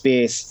getting more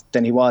space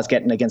than he was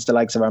getting against the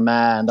likes of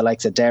Armagh and the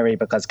likes of Derry,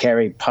 because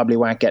Kerry probably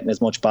weren't getting as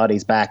much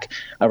bodies back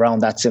around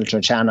that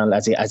Silter Channel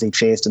as he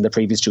faced in the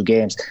previous two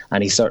games,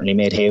 and he certainly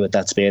made hay with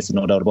that space,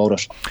 no doubt about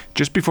it.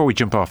 Just before we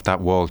jump off that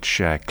Walsh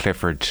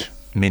Clifford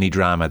mini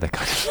drama that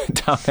kind of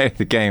dominated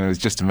the game, it was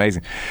just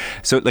amazing.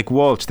 So like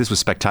Walsh, this was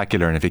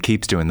spectacular, and if he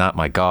keeps doing that,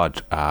 my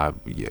God,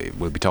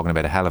 we'll be talking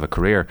about a hell of a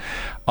career.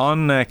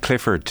 On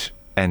Clifford,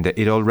 and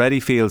it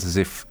already feels as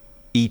if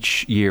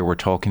each year we're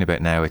talking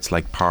about now, it's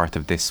like part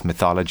of this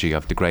mythology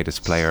of the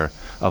greatest player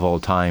of all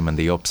time and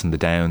the ups and the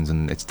downs,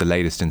 and it's the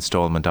latest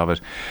instalment of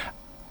it.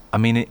 I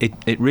mean,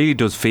 it really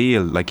does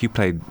feel like you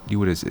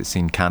would have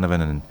seen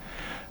Canavan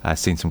and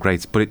seen some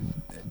greats, but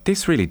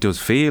this really does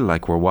feel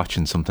like we're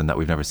watching something that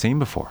we've never seen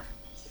before.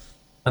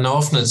 And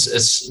often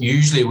it's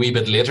usually a wee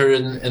bit later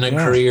in a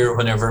career,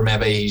 whenever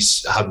maybe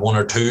he's had one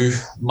or two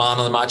man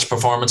of the match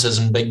performances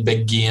in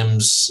big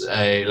games,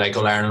 like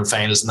All-Ireland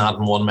finals and that,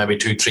 and won maybe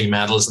 2-3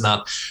 medals and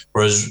that.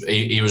 Whereas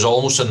he was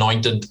almost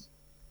anointed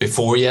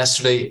before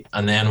yesterday,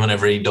 and then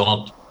whenever he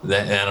done it,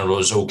 then it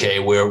was okay,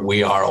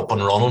 we are up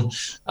and running.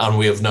 And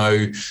we have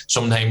now,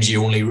 sometimes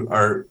you only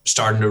are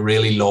starting to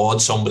really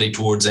laud somebody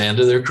towards the end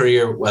of their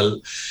career.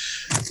 Well,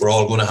 we're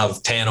all going to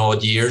have 10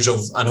 odd years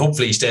of, and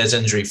hopefully he stays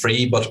injury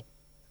free, but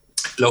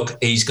look,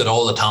 he's got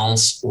all the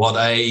talents. What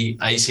I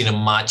seen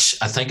him match,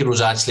 I think it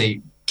was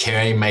actually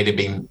Kerry, might have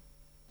been,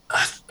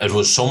 it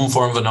was some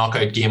form of a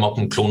knockout game up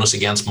in Clonus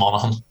against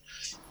Monaghan,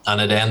 and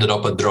it ended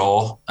up a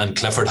draw, and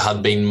Clifford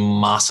had been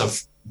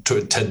massive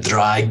to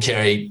drag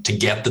Kerry to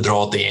get the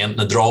draw at the end.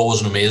 And the draw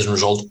was an amazing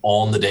result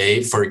on the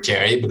day for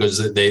Kerry,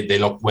 because they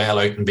looked well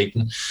out and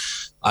beaten,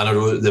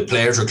 and the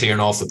players were clearing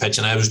off the pitch,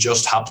 and I was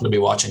just happened to be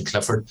watching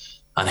Clifford,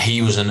 and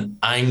he was an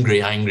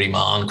angry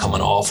man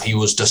coming off. He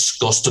was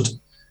disgusted.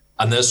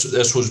 And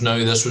this was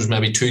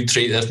maybe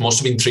 2-3, this must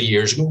have been 3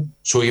 years ago.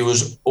 So he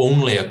was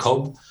only a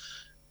cub,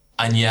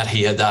 and yet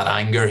he had that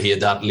anger, he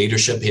had that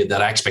leadership, he had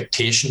that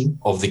expectation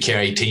of the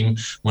Kerry team.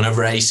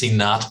 Whenever I seen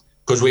that,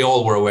 because we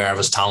all were aware of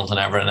his talent and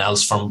everything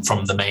else from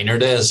the minor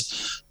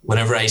days,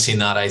 whenever I seen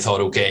that, I thought,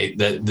 okay,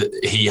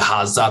 he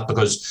has that,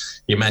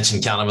 because you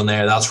mentioned Canavan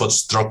there. That's what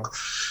struck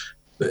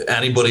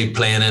anybody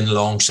playing in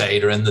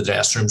alongside or in the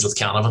dressing rooms with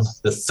Canavan.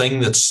 The thing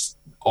that's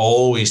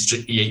always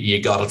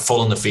you got it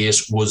full in the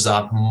face was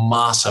that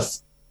massive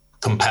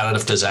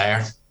competitive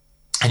desire,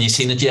 and you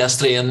seen it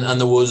yesterday, and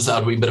there was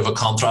that wee bit of a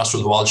contrast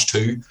with Walsh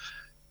too.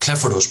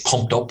 Clifford was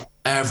pumped up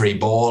every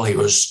ball, he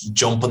was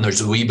jumping,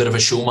 there's a wee bit of a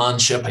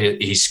showmanship,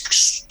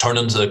 he's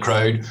turning to the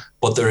crowd,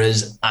 but there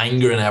is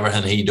anger in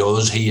everything he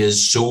does. He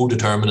is so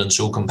determined and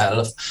so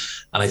competitive,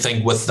 and I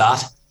think with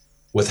that,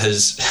 with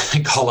his,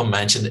 Colm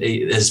mentioned,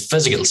 his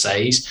physical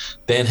size,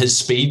 then his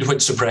speed,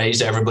 which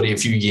surprised everybody a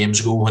few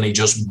games ago when he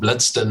just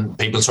blitzed and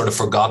people sort of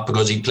forgot,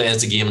 because he plays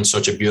the game in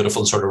such a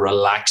beautiful sort of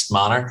relaxed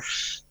manner.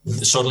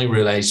 Suddenly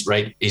realised,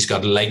 right, he's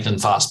got lightning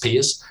fast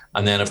pace,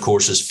 and then of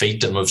course his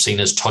feet, and we've seen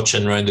his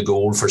touching around the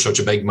goal for such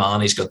a big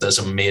man. He's got this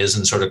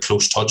amazing sort of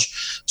close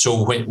touch.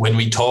 So when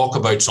we talk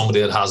about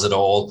somebody that has it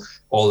all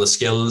the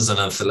skills and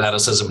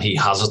athleticism, he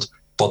has it.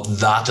 But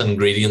that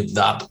ingredient,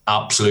 that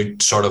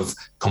absolute sort of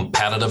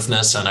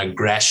competitiveness and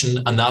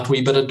aggression and that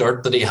wee bit of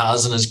dirt that he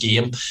has in his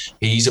game,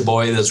 he's a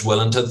boy that's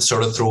willing to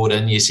sort of throw it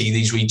in. You see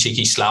these wee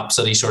cheeky slaps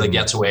that he sort of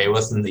gets away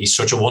with, and he's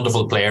such a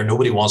wonderful player.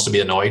 Nobody wants to be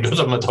annoyed with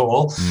him at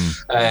all,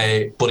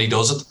 but he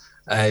does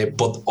it.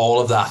 But all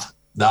of that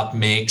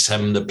makes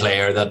him the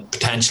player that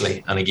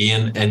potentially, and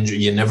again,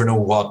 you never know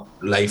what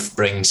life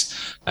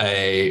brings,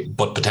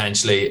 but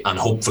potentially and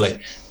hopefully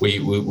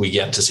we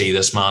get to see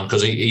this man,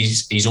 because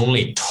he's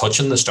only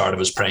touching the start of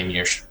his prime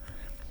years.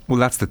 Well,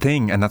 that's the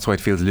thing, and that's why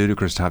it feels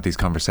ludicrous to have these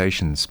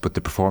conversations, but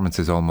the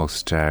performances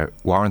almost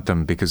warrant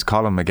them, because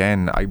Colm,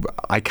 again,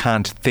 I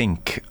can't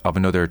think of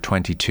another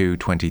 22,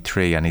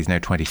 23, and he's now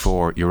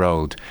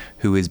 24-year-old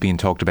who is being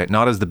talked about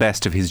not as the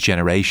best of his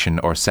generation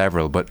or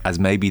several, but as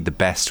maybe the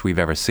best we've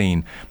ever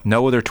seen.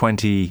 No other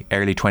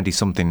early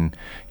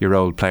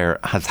 20-something-year-old player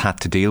has had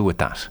to deal with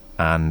that.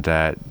 And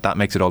that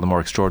makes it all the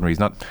more extraordinary. He's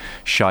not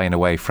shying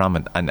away from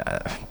it.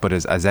 But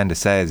as Enda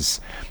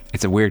says,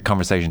 it's a weird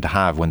conversation to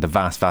have when the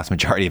vast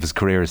majority of his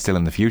career is still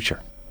in the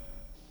future.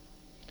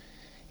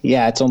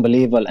 Yeah, it's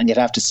unbelievable. And you'd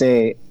have to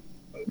say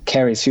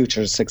Kerry's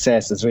future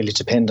success is really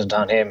dependent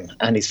on him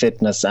and his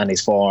fitness and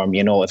his form.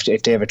 You know, if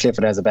David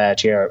Clifford has a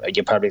bad year,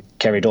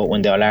 Kerry don't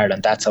win the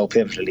All-Ireland. That's how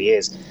pivotal he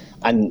is.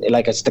 And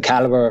like, it's the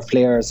calibre of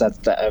players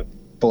that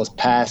both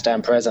past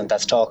and present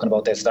that's talking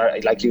about this.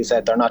 Like you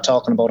said, they're not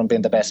talking about him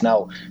being the best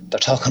now. They're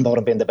talking about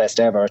him being the best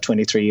ever at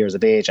 23 years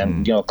of age.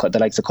 And you know, the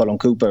likes of Colm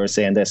Cooper are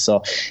saying this.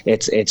 So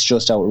it's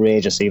just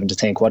outrageous even to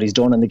think what he's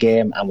done in the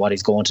game and what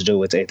he's going to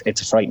do.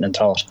 It's a frightening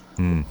thought.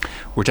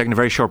 We're taking a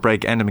very short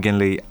break. Enda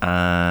McGinley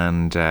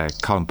and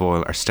Colm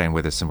Boyle are staying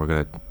with us, and we're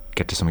going to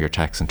get to some of your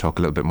texts and talk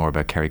a little bit more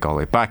about Kerry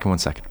Galway. Back in 1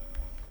 second.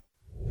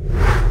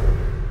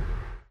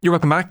 You're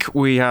welcome back.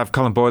 We have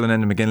Colm Boyle and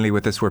Enda McGinley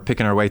with us. We're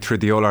picking our way through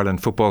the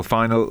All-Ireland football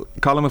final.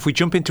 Colm, if we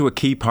jump into a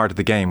key part of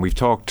the game, we've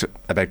talked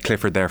about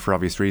Clifford there for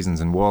obvious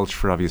reasons and Walsh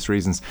for obvious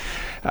reasons.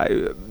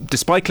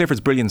 Despite Clifford's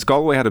brilliance,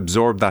 Galway had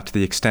absorbed that to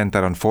the extent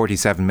that on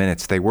 47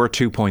 minutes they were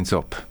 2 points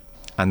up,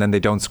 and then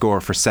they don't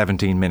score for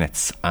 17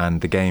 minutes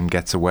and the game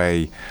gets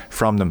away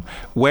from them.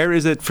 Where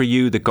is it for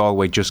you that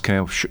Galway just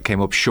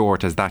came up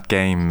short as that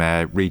game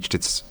reached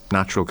its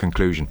natural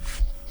conclusion?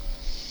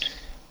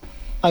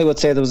 I would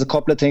say there was a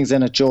couple of things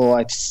in it, Joe.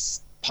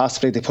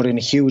 Possibly they put in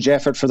a huge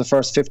effort for the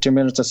first 15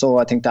 minutes or so.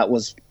 I think that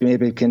was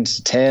maybe beginning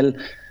to tell.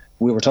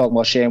 We were talking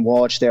about Shane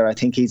Walsh there. I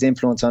think his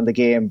influence on the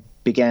game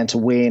began to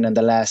wane in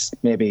the last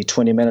maybe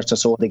 20 minutes or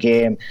so of the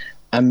game.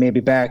 And maybe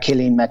bar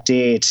Killian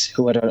McDade,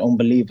 who had an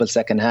unbelievable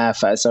second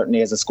half,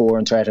 certainly as a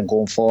scoring threat and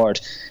going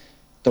forward,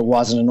 there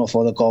wasn't enough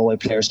other Galway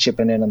players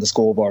chipping in on the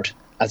scoreboard.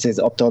 As is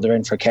up the other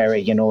end for Kerry,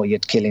 you know, you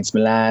had Killian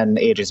Smillan,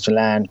 Adrian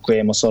Spillane,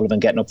 Graham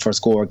O'Sullivan getting up for a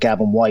score,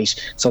 Gavin White.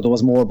 So there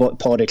was more,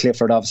 Paddy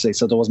Clifford obviously,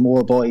 so there was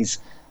more boys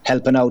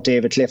helping out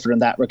David Clifford in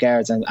that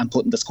regards and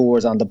putting the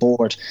scores on the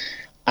board.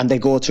 And they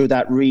go through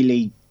that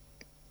really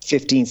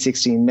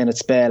 15-16 minute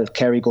spell.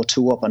 Kerry go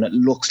 2 up and it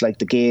looks like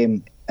the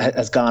game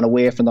has gone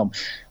away from them.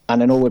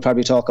 And I know we'll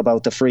probably talk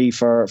about the free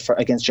for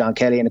against John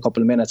Kelly in a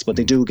couple of minutes, but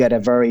they do get a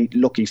very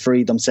lucky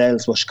free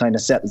themselves, which kind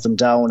of settles them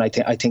down. I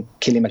think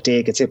Killian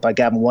McDade gets hit by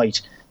Gavin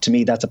White. To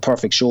me, that's a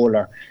perfect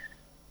shoulder.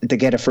 They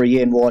get a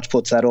free in, Walsh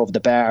puts that over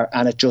the bar,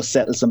 and it just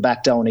settles them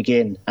back down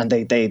again. And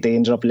they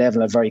ended up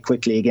leveling it very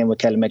quickly again with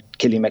Killian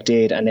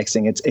McDade, and next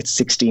thing it's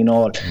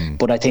 16-all.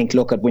 But I think,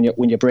 look, at when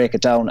you break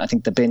it down, I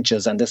think the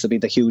benches, and this will be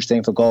the huge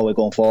thing for Galway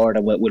going forward,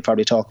 and we'll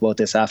probably talk about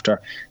this after,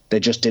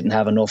 they just didn't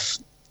have enough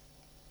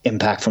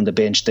impact from the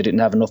bench. They didn't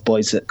have enough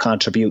boys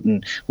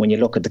contributing. When you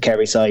look at the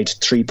Kerry side,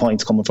 3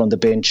 points coming from the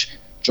bench.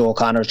 Joe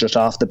O'Connor's just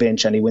off the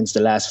bench and he wins the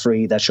last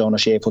free that Sean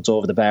O'Shea puts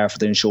over the bar for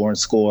the insurance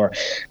score.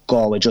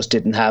 Galway just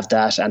didn't have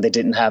that, and they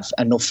didn't have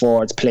enough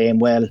forwards playing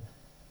well,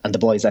 and the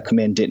boys that come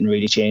in didn't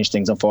really change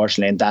things,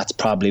 unfortunately, and that's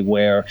probably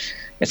where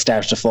it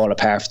starts to fall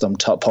apart for them.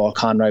 Paul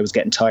Conroy was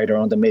getting tired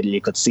around the middle,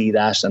 you could see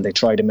that, and they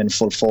tried him in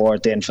full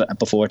forward then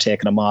before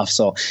taking him off.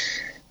 So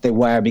they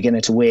were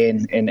beginning to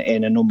wane in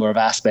a number of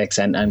aspects,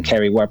 and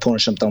Kerry were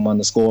punishing them on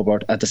the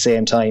scoreboard. At the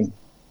same time,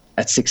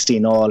 at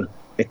 16-all,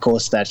 it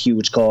cost that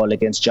huge call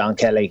against John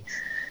Kelly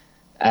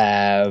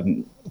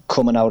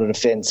coming out of the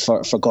fence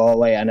for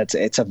Galway, and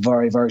it's a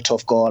very, very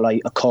tough call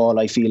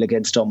I feel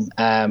against them.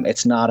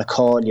 It's not a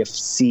call you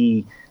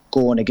see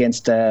going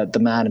against the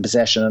man in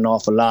possession an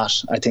awful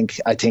lot. I think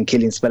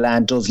Killian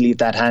Spillane does leave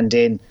that hand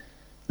in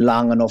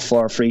long enough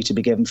for a free to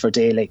be given for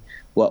Daly.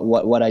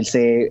 What I'll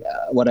say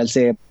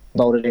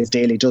about it is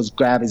Daly does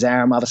grab his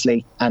arm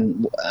obviously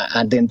and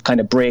then kind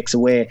of breaks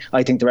away.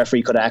 I think the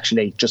referee could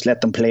actually just let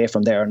them play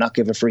from there and not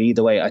give a free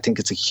either way. I think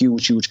it's a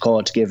huge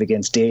call to give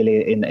against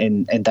Daly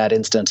in that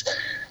instant,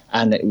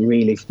 and it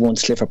really,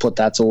 once Clifford put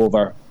that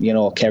over, you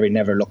know, Kerry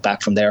never looked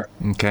back from there.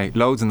 Okay,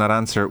 loads in that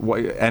answer.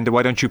 And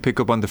why don't you pick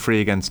up on the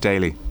free against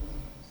Daly?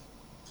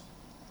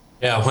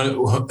 Yeah,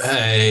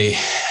 I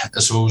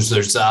suppose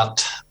there's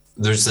that.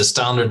 There's the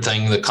standard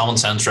thing, the common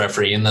sense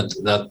refereeing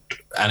that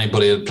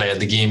anybody that played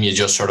the game, you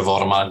just sort of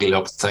automatically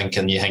look at think,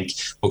 and you think,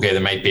 okay,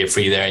 there might be a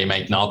free there, you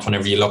might not.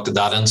 Whenever you looked at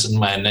that incident,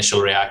 my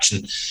initial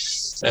reaction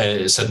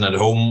sitting at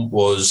home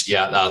was,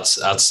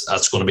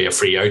 that's going to be a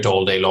free out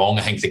all day long.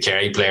 I think the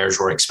Kerry players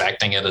were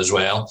expecting it as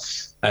well.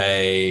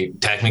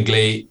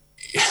 Technically,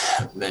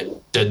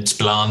 did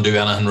Spillane do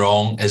anything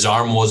wrong? His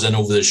arm was in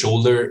over the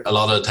shoulder. A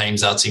lot of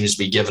times that seems to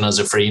be given as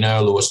a free now,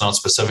 although it's not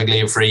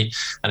specifically a free,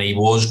 and he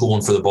was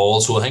going for the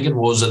ball. So I think it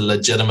was a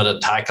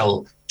legitimate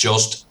tackle.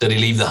 Just did he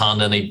leave the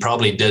hand in? He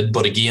probably did,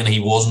 but again,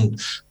 he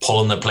wasn't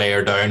pulling the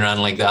player down or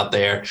anything like that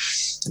there.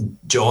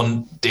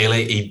 John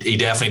Daly, he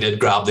definitely did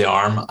grab the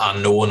arm,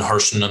 and knowing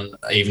Herson, and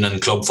even in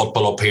club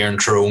football up here in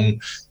Tyrone,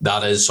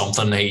 that is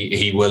something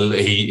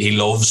he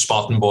loves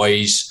spotting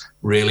boys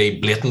really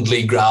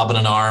blatantly grabbing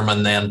an arm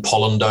and then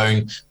pulling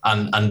down,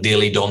 and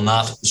Daly done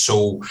that.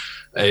 So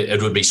it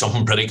would be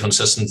something pretty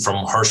consistent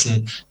from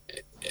Herson.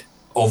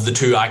 Of the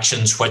two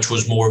actions, which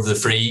was more of the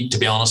free? To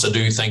be honest, I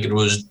do think it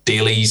was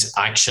Daly's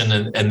action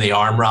in the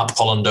arm wrap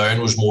pulling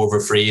down was more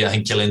of a free. I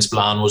think Killian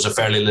Spillane was a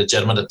fairly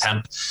legitimate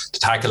attempt to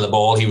tackle the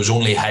ball. He was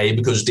only high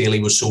because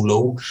Daly was so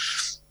low.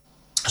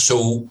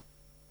 So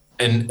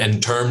in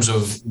terms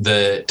of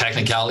the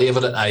technicality of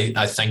it,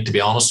 I think, to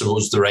be honest, it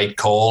was the right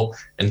call.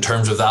 In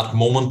terms of that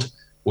moment,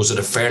 was it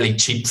a fairly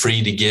cheap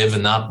free to give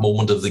in that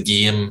moment of the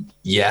game?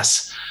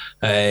 Yes.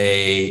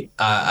 I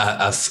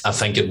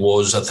think it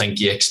was. I think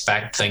you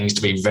expect things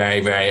to be very,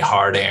 very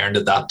hard earned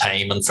at that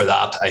time, and for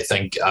that, I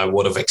think I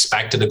would have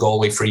expected a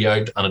Galway free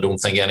out, and I don't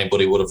think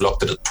anybody would have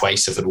looked at it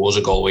twice if it was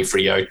a Galway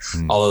free out,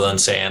 other than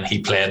saying he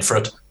played for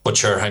it. But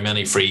sure, how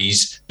many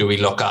frees do we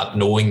look at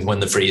knowing when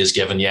the free is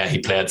given? Yeah, he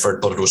played for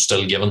it, but it was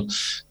still given.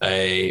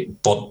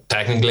 But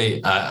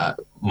technically,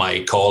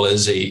 my call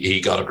is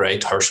he got it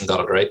right. Herson got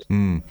it right.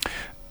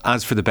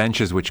 As for the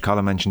benches, which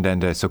Colm mentioned,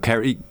 Enda, so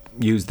Kerry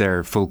used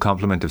their full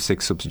complement of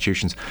 6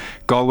 substitutions.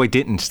 Galway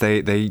didn't.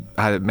 They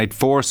had made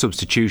 4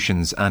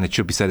 substitutions, and it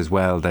should be said as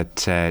well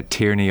that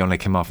Tierney only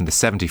came off in the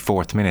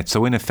 74th minute.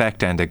 So in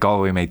effect, Enda,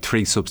 Galway made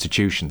 3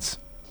 substitutions.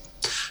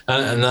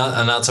 And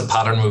that's a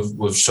pattern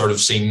we've sort of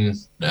seen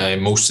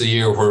most of the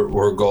year,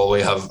 where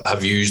Galway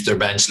have used their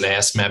bench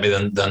less maybe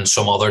than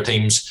some other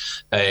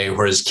teams,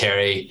 whereas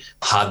Kerry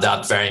had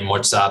that very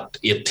much that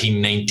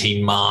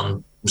 18-19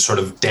 man sort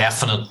of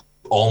definite,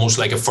 almost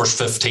like a first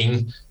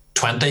 15,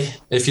 20,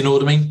 if you know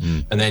what I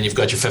mean. And then you've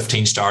got your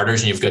 15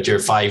 starters, and you've got your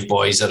 5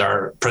 boys that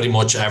are pretty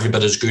much every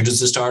bit as good as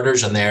the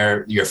starters, and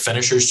they're your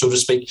finishers, so to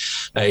speak.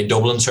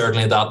 Dublin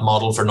certainly had that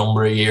model for a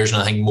number of years,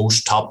 and I think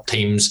most top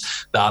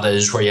teams, that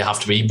is where you have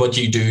to be. But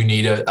you do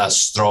need a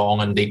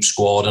strong and deep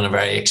squad, and a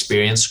very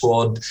experienced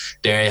squad.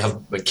 Kerry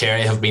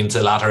have been to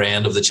the latter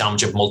end of the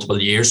championship multiple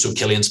years, so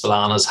Killian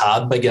Spillane has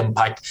had big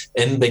impact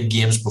in big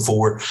games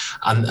before,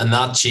 and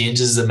that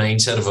changes the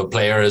mindset of a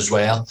player as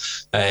well.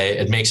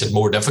 It makes it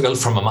more difficult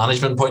from a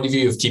management point of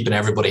view of keeping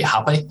everybody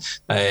happy,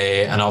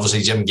 and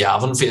obviously Jim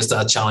Gavin faced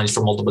that challenge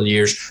for multiple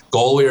years.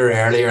 Galway are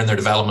earlier in their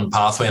development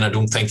pathway, and I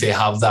don't think they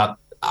have that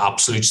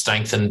absolute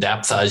strength and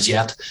depth as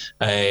yet,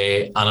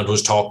 and it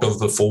was talked of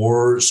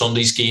before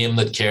Sunday's game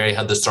that Kerry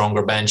had the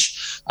stronger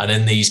bench, and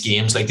in these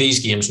games, like these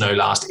games now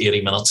last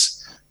 80 minutes.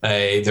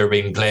 They're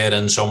being played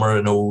in summer. I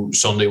know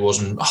Sunday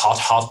wasn't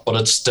hot, but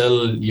it's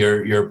still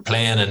you're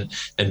playing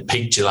in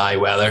peak July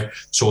weather,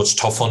 so it's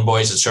tough on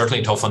boys. It's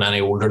certainly tough on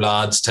any older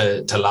lads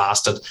to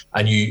last it.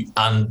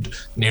 And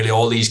nearly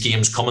all these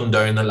games coming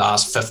down the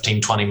last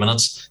 15-20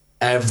 minutes.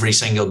 Every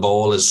single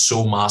ball is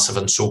so massive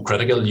and so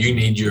critical. You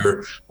need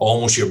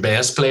almost your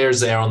best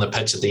players there on the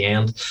pitch at the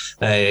end.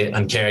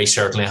 And Kerry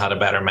certainly had a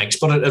better mix,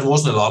 but it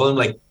wasn't a lot of them.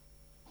 Like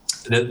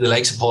the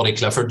likes of Paddy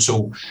Clifford.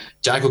 So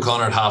Jack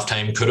O'Connor at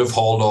half-time could have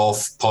hauled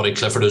off Paddy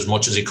Clifford as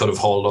much as he could have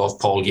hauled off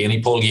Paul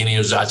Geaney. Paul Geaney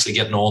was actually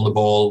getting on the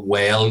ball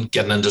well,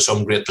 getting into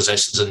some great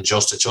positions, and it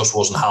just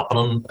wasn't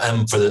happening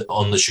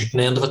on the shooting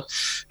end of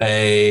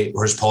it.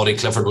 Whereas Paddy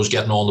Clifford was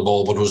getting on the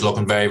ball, but was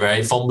looking very,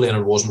 very fumbly, and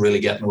it wasn't really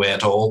getting away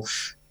at all.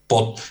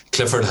 But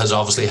Clifford has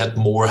obviously hit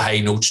more high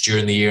notes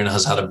during the year and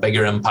has had a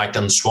bigger impact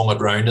and swung it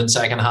round in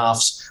second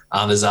halves,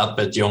 and is that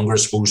bit younger, I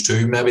suppose,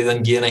 too, maybe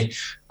than Geaney.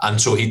 And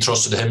so he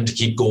trusted him to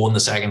keep going the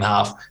second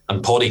half.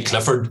 And Paddy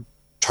Clifford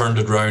turned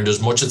it round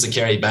as much as the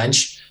Kerry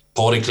bench.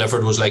 Paddy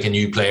Clifford was like a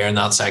new player in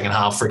that second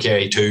half for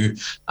Kerry too.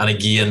 And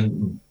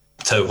again,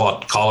 to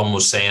what Colm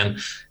was saying,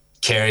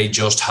 Kerry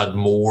just had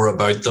more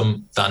about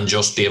them than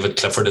just David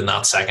Clifford in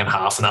that second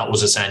half. And that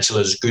was essential.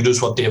 As good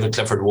as what David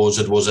Clifford was,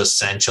 it was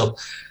essential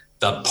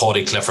that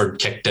Paddy Clifford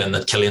kicked in,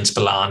 that Killian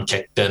Spillane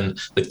kicked in,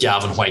 that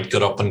Gavin White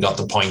got up and got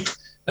the point.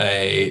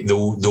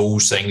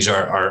 Those things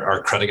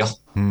are critical.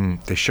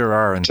 They sure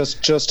are. And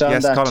just on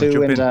yes, that Colm,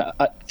 too,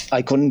 and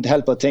I couldn't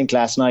help but think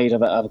last night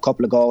of a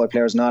couple of Galway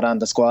players not on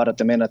the squad at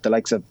the minute, the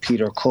likes of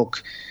Peter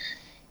Cook,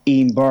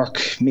 Ian Burke,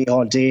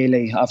 Micheál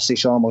Daly, obviously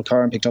Sean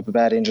Mulcairn picked up a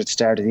bad injury at the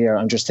start of the year.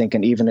 I'm just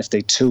thinking, even if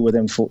they 2 of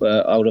them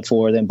out of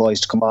 4 of them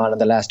boys to come on in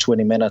the last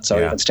 20 minutes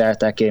or even start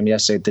that game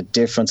yesterday, the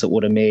difference it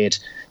would have made,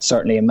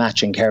 certainly in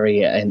matching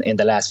Kerry in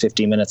the last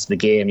 15 minutes of the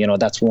game. You know,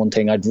 that's one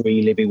thing I'd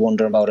really be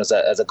wondering about as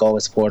a Galway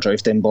supporter.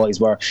 If them boys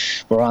were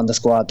on the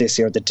squad this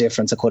year, the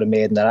difference it could have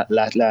made in that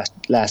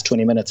last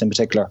 20 minutes in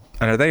particular.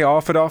 And are they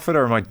off it,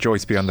 or might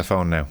Joyce be on the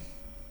phone now?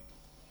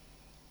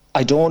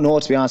 I don't know,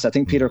 to be honest. I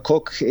think Peter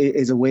Cook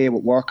is away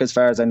with work, as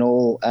far as I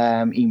know.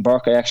 Ian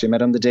Burke, I actually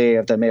met him the day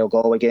of the Mayo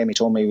Galway game. He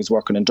told me he was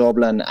working in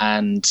Dublin,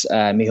 and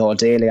Micheál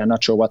Daly, I'm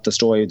not sure what the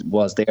story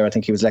was there. I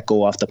think he was let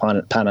go off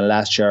the panel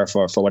last year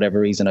for whatever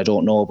reason, I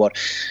don't know. But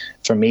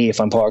for me, if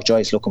I'm Park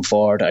Joyce looking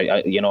forward,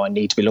 I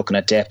need to be looking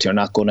at depth. You're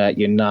not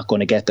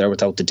gonna get there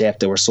without the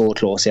depth. They were so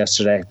close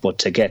yesterday, but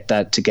to get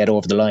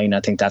over the line, I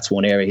think that's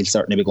one area he'll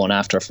certainly be going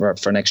after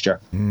for next year.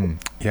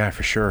 Yeah,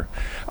 for sure.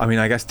 I mean,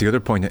 I guess the other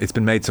point, it's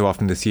been made so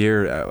often this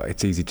year,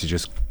 it's easy to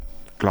just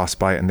gloss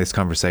by it in this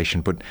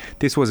conversation, but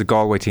this was a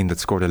Galway team that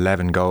scored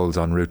 11 goals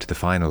en route to the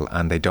final,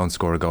 and they don't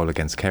score a goal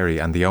against Kerry,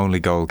 and the only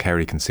goal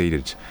Kerry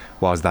conceded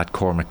was that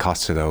Cormac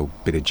Costello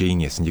bit of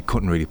genius, and you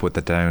couldn't really put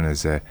that down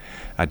as a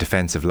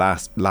defensive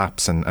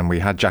lapse. And we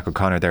had Jack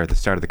O'Connor there at the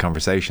start of the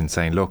conversation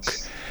saying, look,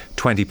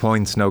 20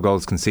 points, no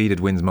goals conceded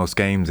wins most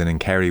games, and in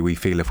Kerry we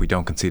feel if we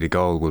don't concede a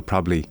goal we'll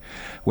probably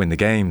win the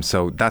game.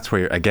 So that's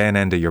where again,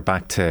 Enda, you're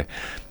back to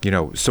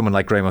someone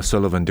like Graham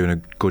O'Sullivan doing a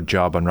good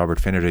job on Robert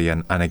Finnerty,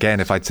 and again,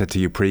 if I'd said to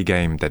you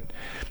pre-game that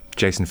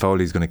Jason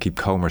Foley's going to keep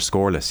Comer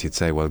scoreless, you'd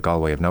say, well,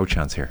 Galway have no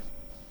chance here.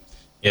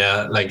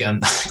 Yeah,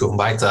 and going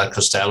back to that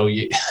Costello,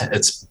 it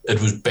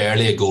was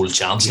barely a goal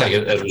chance. Yeah.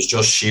 It was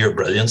just sheer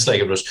brilliance.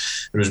 It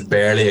was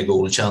barely a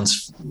goal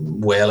chance,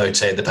 well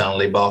outside the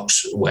penalty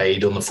box,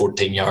 wide on the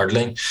 14-yard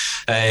line.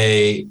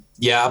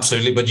 Yeah,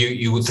 absolutely. But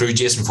you threw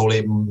Jason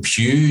Foley,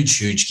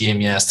 huge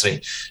game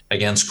yesterday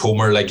against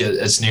Comer.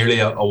 It's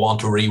nearly I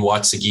want to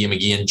rewatch the game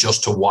again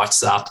just to watch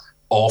that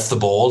off the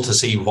ball to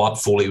see what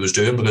Foley was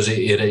doing, because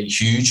he had a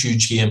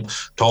huge game.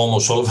 Tom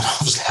O'Sullivan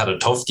obviously had a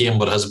tough game,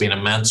 but has been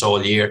immense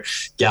all year.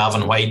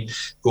 Gavin White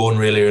going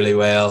really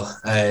well.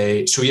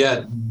 So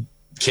yeah,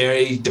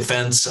 Kerry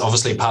defence,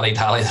 obviously Paddy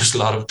Talley, there's a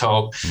lot of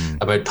talk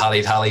about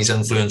Paddy Talley's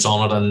influence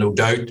on it, and no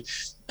doubt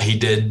he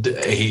did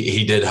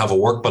have a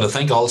work, but I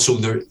think also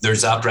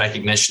there's that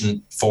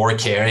recognition for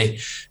Kerry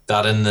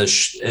that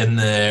in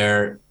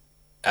their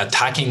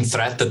attacking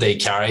threat that they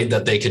carried,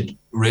 that they could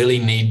really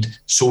need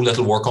so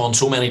little work on.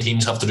 So many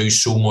teams have to do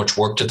so much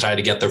work to try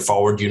to get their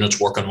forward units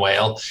working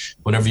well.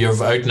 Whenever you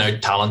have out and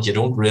out talent, you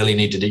don't really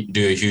need to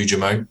do a huge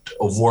amount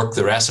of work.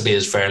 The recipe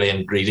is fairly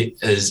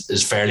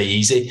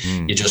easy.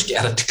 You just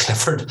get it to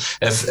Clifford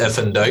if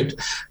in doubt.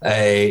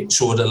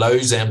 So it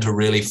allows them to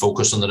really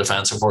focus on the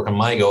defensive work, and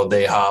my God,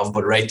 they have.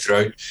 But right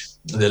throughout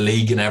the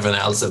league and everything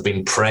else, they've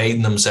been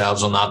priding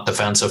themselves on that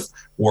defensive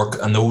work,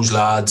 and those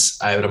lads,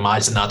 I would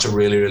imagine that's a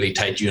really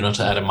tight unit.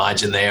 I'd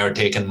imagine they are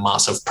taking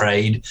massive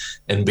pride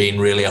in being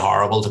really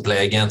horrible to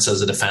play against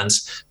as a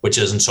defence, which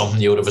isn't something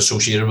you would have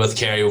associated with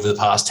Kerry over the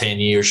past 10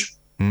 years.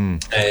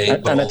 And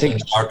I think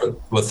started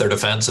with their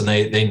defence, and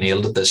they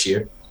nailed it this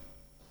year.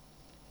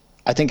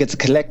 I think it's a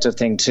collective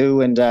thing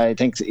too, and I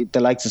think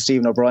the likes of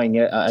Stephen O'Brien,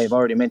 I've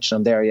already mentioned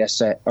him there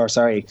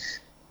yesterday,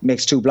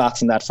 makes 2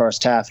 blocks in that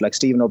first half. Like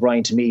Stephen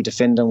O'Brien, to me,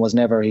 defending was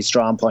never his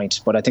strong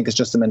point, but I think it's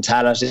just the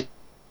mentality.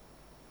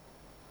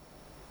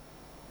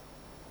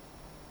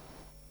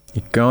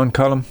 You going,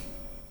 Colm?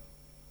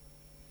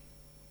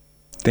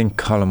 I think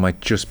Colm might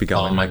just be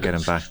gone. I might get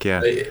him back. Yeah,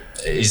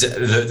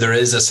 there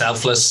is a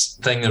selfless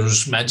thing that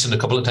was mentioned a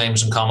couple of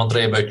times in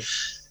commentary about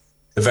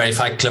the very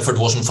fact Clifford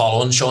wasn't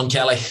following Sean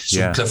Kelly.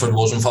 So Clifford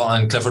wasn't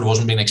following, and Clifford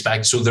wasn't being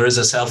expected. So there is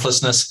a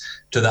selflessness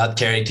to that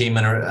Kerry team,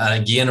 and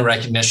again a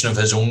recognition of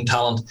his own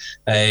talent.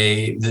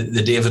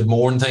 The David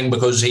Moore thing,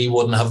 because he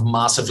wouldn't have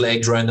massive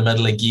legs around the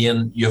middle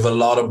again. You have a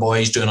lot of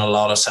boys doing a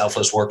lot of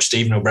selfless work.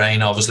 Stephen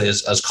O'Brien, obviously,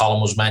 as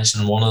Colm was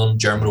mentioning, one of them.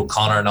 Dermot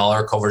O'Connor,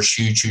 another, covers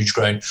huge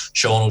ground.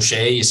 Sean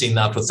O'Shea, you seen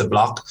that with the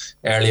block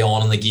early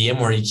on in the game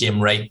where he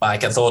came right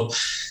back. I thought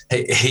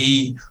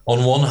he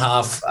on one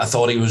half, I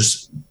thought he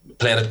was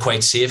played it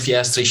quite safe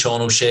yesterday.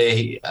 Sean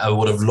O'Shea, I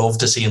would have loved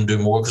to see him do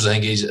more, because I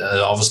think he's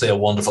obviously a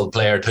wonderful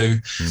player too.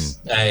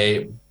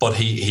 But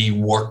he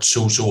worked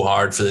so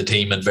hard for the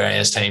team at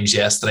various times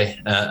yesterday,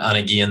 and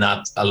again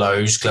that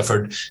allows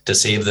Clifford to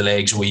save the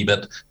legs a wee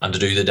bit and to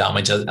do the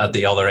damage at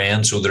the other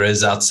end. So there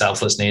is that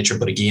selfless nature,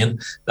 but again,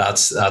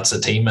 that's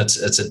a team. It's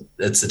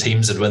the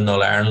teams that win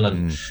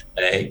All-Ireland,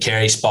 and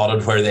Kerry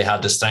spotted where they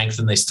had to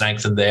strengthen. They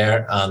strengthened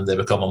there, and they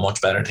become a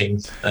much better team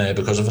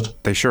because of it.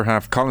 They sure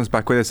have. Colm's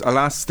back with us. I'll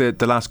ask the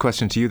last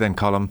question to you then,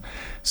 Colm.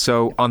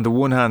 So on the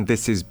one hand,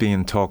 this is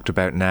being talked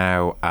about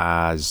now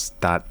as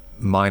that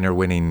minor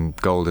winning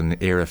golden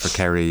era for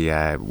Kerry,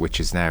 which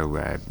is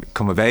now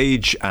come of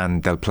age,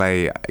 and they'll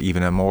play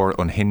even a more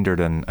unhindered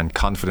and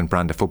confident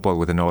brand of football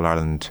with an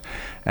All-Ireland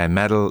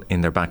medal in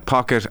their back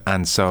pocket.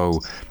 And so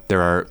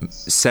there are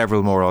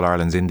several more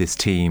All-Irelands in this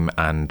team,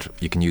 and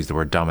you can use the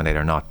word dominate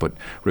or not, but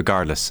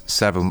regardless,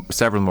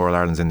 several more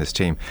All-Irelands in this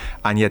team.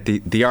 And yet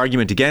the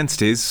argument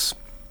against is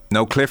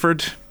no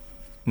Clifford,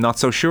 not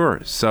so sure.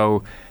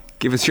 So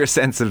give us your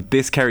sense of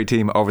this Kerry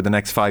team over the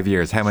next 5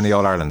 years. How many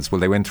All-Irelands? Will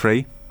they win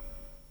 3?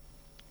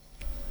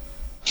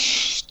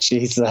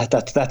 Jeez,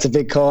 that's a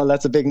big call.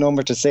 That's a big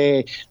number to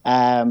say.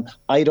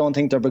 I don't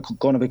think they're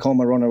going to become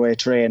a runaway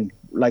train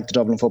like the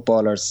Dublin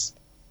footballers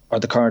or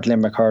the current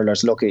Limerick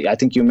hurlers. Look, I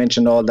think you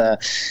mentioned all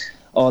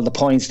the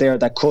points there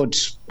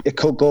that it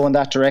could go in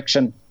that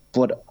direction,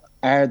 but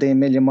Are they a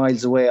million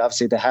miles away?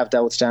 Obviously, they have the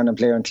outstanding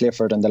player in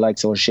Clifford and the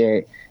likes of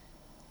O'Shea.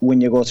 When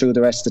you go through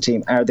the rest of the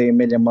team, are they a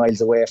million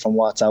miles away from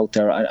what's out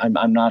there?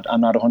 I'm not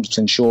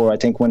 100% sure. I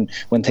think when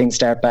things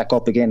start back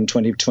up again in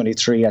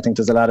 2023, I think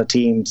there's a lot of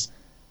teams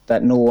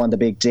that know on the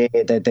big day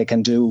that they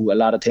can do a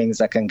lot of things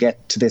that can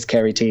get to this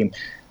Kerry team.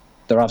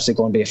 They're obviously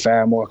going to be a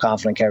far more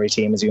confident Kerry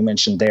team, as you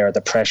mentioned there.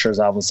 The pressure's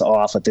obviously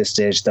off at this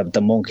stage.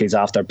 The monkey's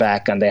off their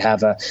back, and they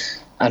have an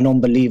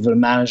unbelievable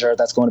manager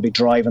that's going to be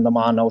driving them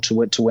on now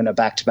to win a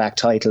back-to-back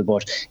title.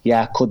 But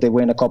yeah, could they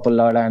win a couple of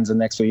All-Irelands in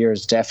the next few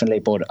years? Definitely,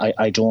 but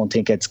I don't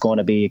think it's going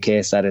to be a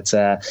case that it's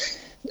that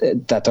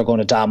they're going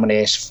to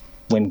dominate,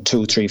 win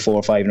 2, 3,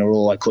 4, 5 in a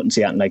row. I couldn't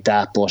see anything like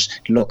that. But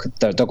look,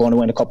 they're going to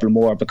win a couple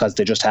more because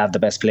they just have the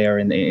best player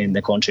in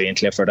the country in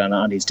Clifford, and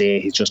on his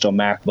day he's just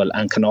unmarkable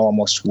and can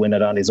almost win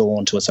it on his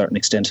own to a certain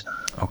extent.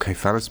 Okay,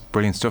 fellas,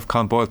 brilliant stuff.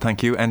 Colm Boyle,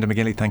 thank you. Enda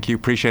McGinley, thank you.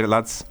 Appreciate it,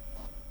 lads.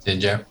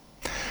 Ginger.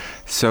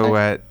 So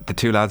the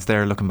two lads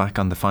there looking back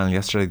on the final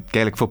yesterday.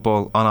 Gaelic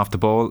football on off the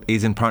ball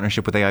is in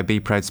partnership with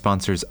AIB, proud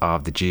sponsors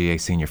of the GAA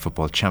Senior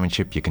Football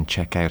Championship. You can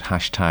check out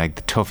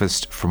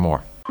 #TheToughest for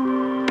more.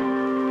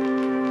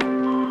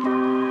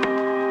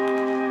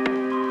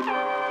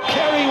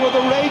 Kerry were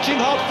the raging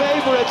hot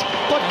favourites,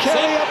 but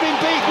Kerry have been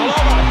beaten.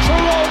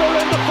 Toronto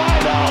in the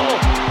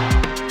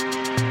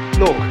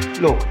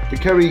final. Look, the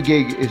Kerry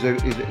gig is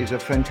a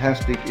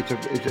fantastic. It's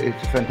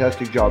a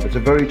fantastic job. It's a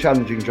very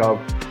challenging job.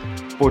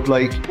 But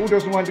like, who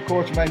doesn't want to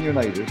coach Man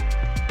United?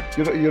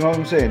 You know what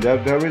I'm saying?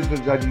 There is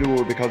that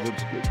lure because of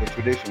the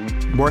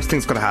tradition. Worse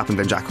things could have happened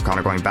than Jack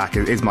O'Connor going back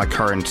is my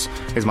current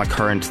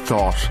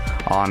thought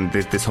on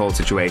this whole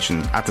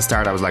situation. At the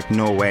start I was like,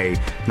 no way.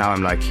 Now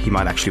I'm like, he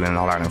might actually win an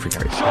All-Ireland for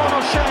Kerry. Sean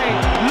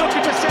O'Shea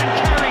looking to send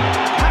Kerry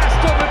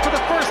past Dublin for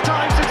the first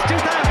time since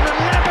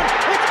 2011.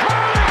 It's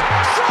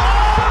Curling!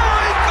 Oh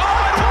my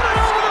God! Put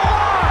it over the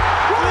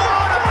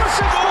bar! What a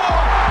score!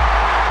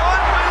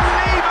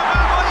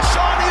 Unbelievable by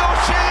Sean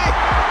O'Shea!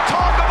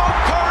 Talk about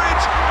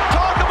courage!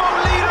 Talk about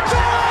leadership!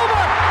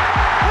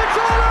 It's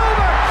all over! It's all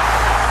over!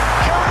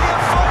 Kerry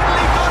have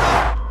finally done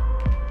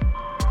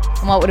it!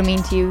 And what would it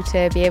mean to you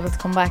to be able to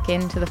come back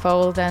into the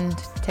fold and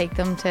take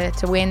them to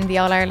win the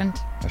All-Ireland?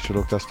 Actually,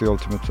 look, that's the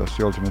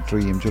ultimate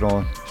dream, you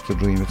know. It's the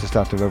dream, it's the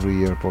start of every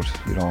year, but,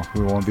 you know,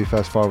 we won't be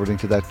fast forwarding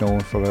to that now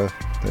for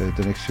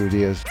the next few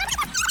years.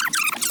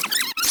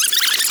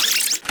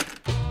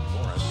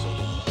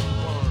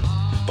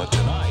 But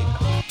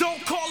tonight,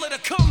 don't call it a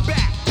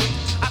comeback.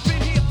 I've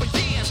been here for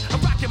years, I'm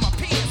rocking my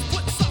pants,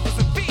 putting suckers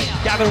in fear.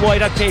 Gavin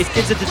White on pace,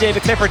 gives it to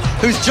David Clifford,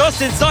 who's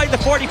just inside the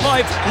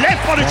 45.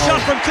 Left-footed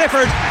shot from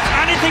Clifford.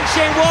 Anything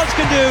Shane Walsh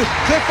can do,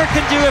 Clifford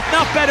can do, if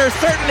not better,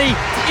 certainly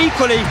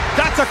equally.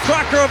 That's a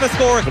cracker of a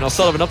score. And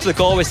O'Sullivan up to the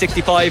Galway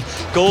 65,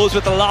 goes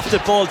with the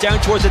lofted ball down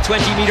towards the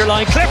 20-metre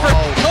line. Clifford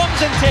comes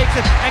and takes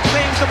it and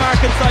claims the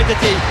mark inside the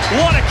tee.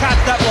 What a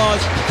catch that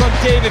was from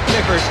David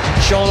Clifford.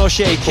 Sean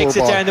O'Shea kicks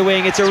it down the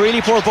wing. It's a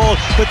really poor ball,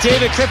 but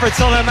David Clifford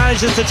somehow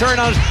manages to turn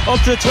on it up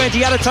to the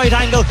 20 at a tight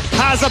angle.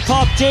 Has a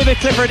pop. David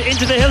Clifford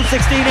into the Hill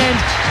 16 end,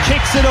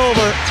 kicks it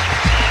over.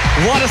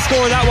 What a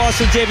score that was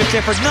from David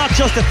Clifford. Not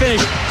just the finish,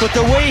 but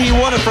the way he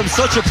won it from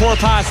such a poor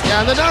pass.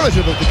 Yeah, and the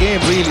narrative of the game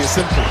really is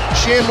simple.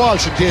 Shane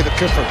Walsh and David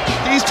Clifford,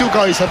 these two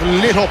guys have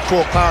lit up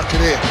Croke Park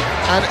today,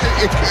 and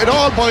it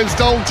all boils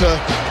down to,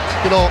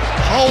 you know,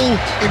 how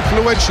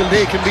influential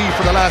they can be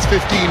for the last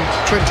 15-20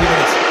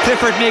 minutes.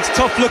 Clifford makes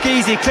tough look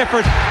easy.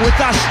 Clifford with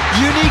that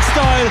unique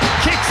style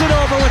kicks it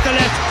over with the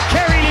left.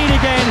 Kerry lead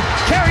again.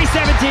 Kerry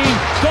 17,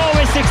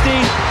 Galway 16,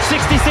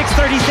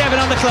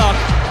 66-37 on the clock.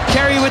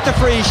 Kerry with the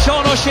free,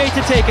 Sean O'Shea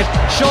to take it.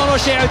 Sean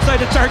O'Shea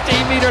outside the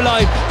 13-metre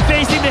line,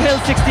 facing the Hill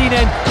 16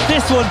 end.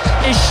 This one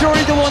is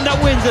surely the one that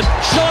wins it.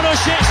 Sean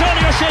O'Shea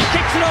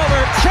kicks it over.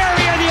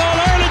 Kerry are the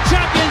All-Ireland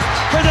champions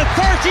for the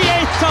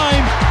 38th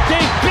time.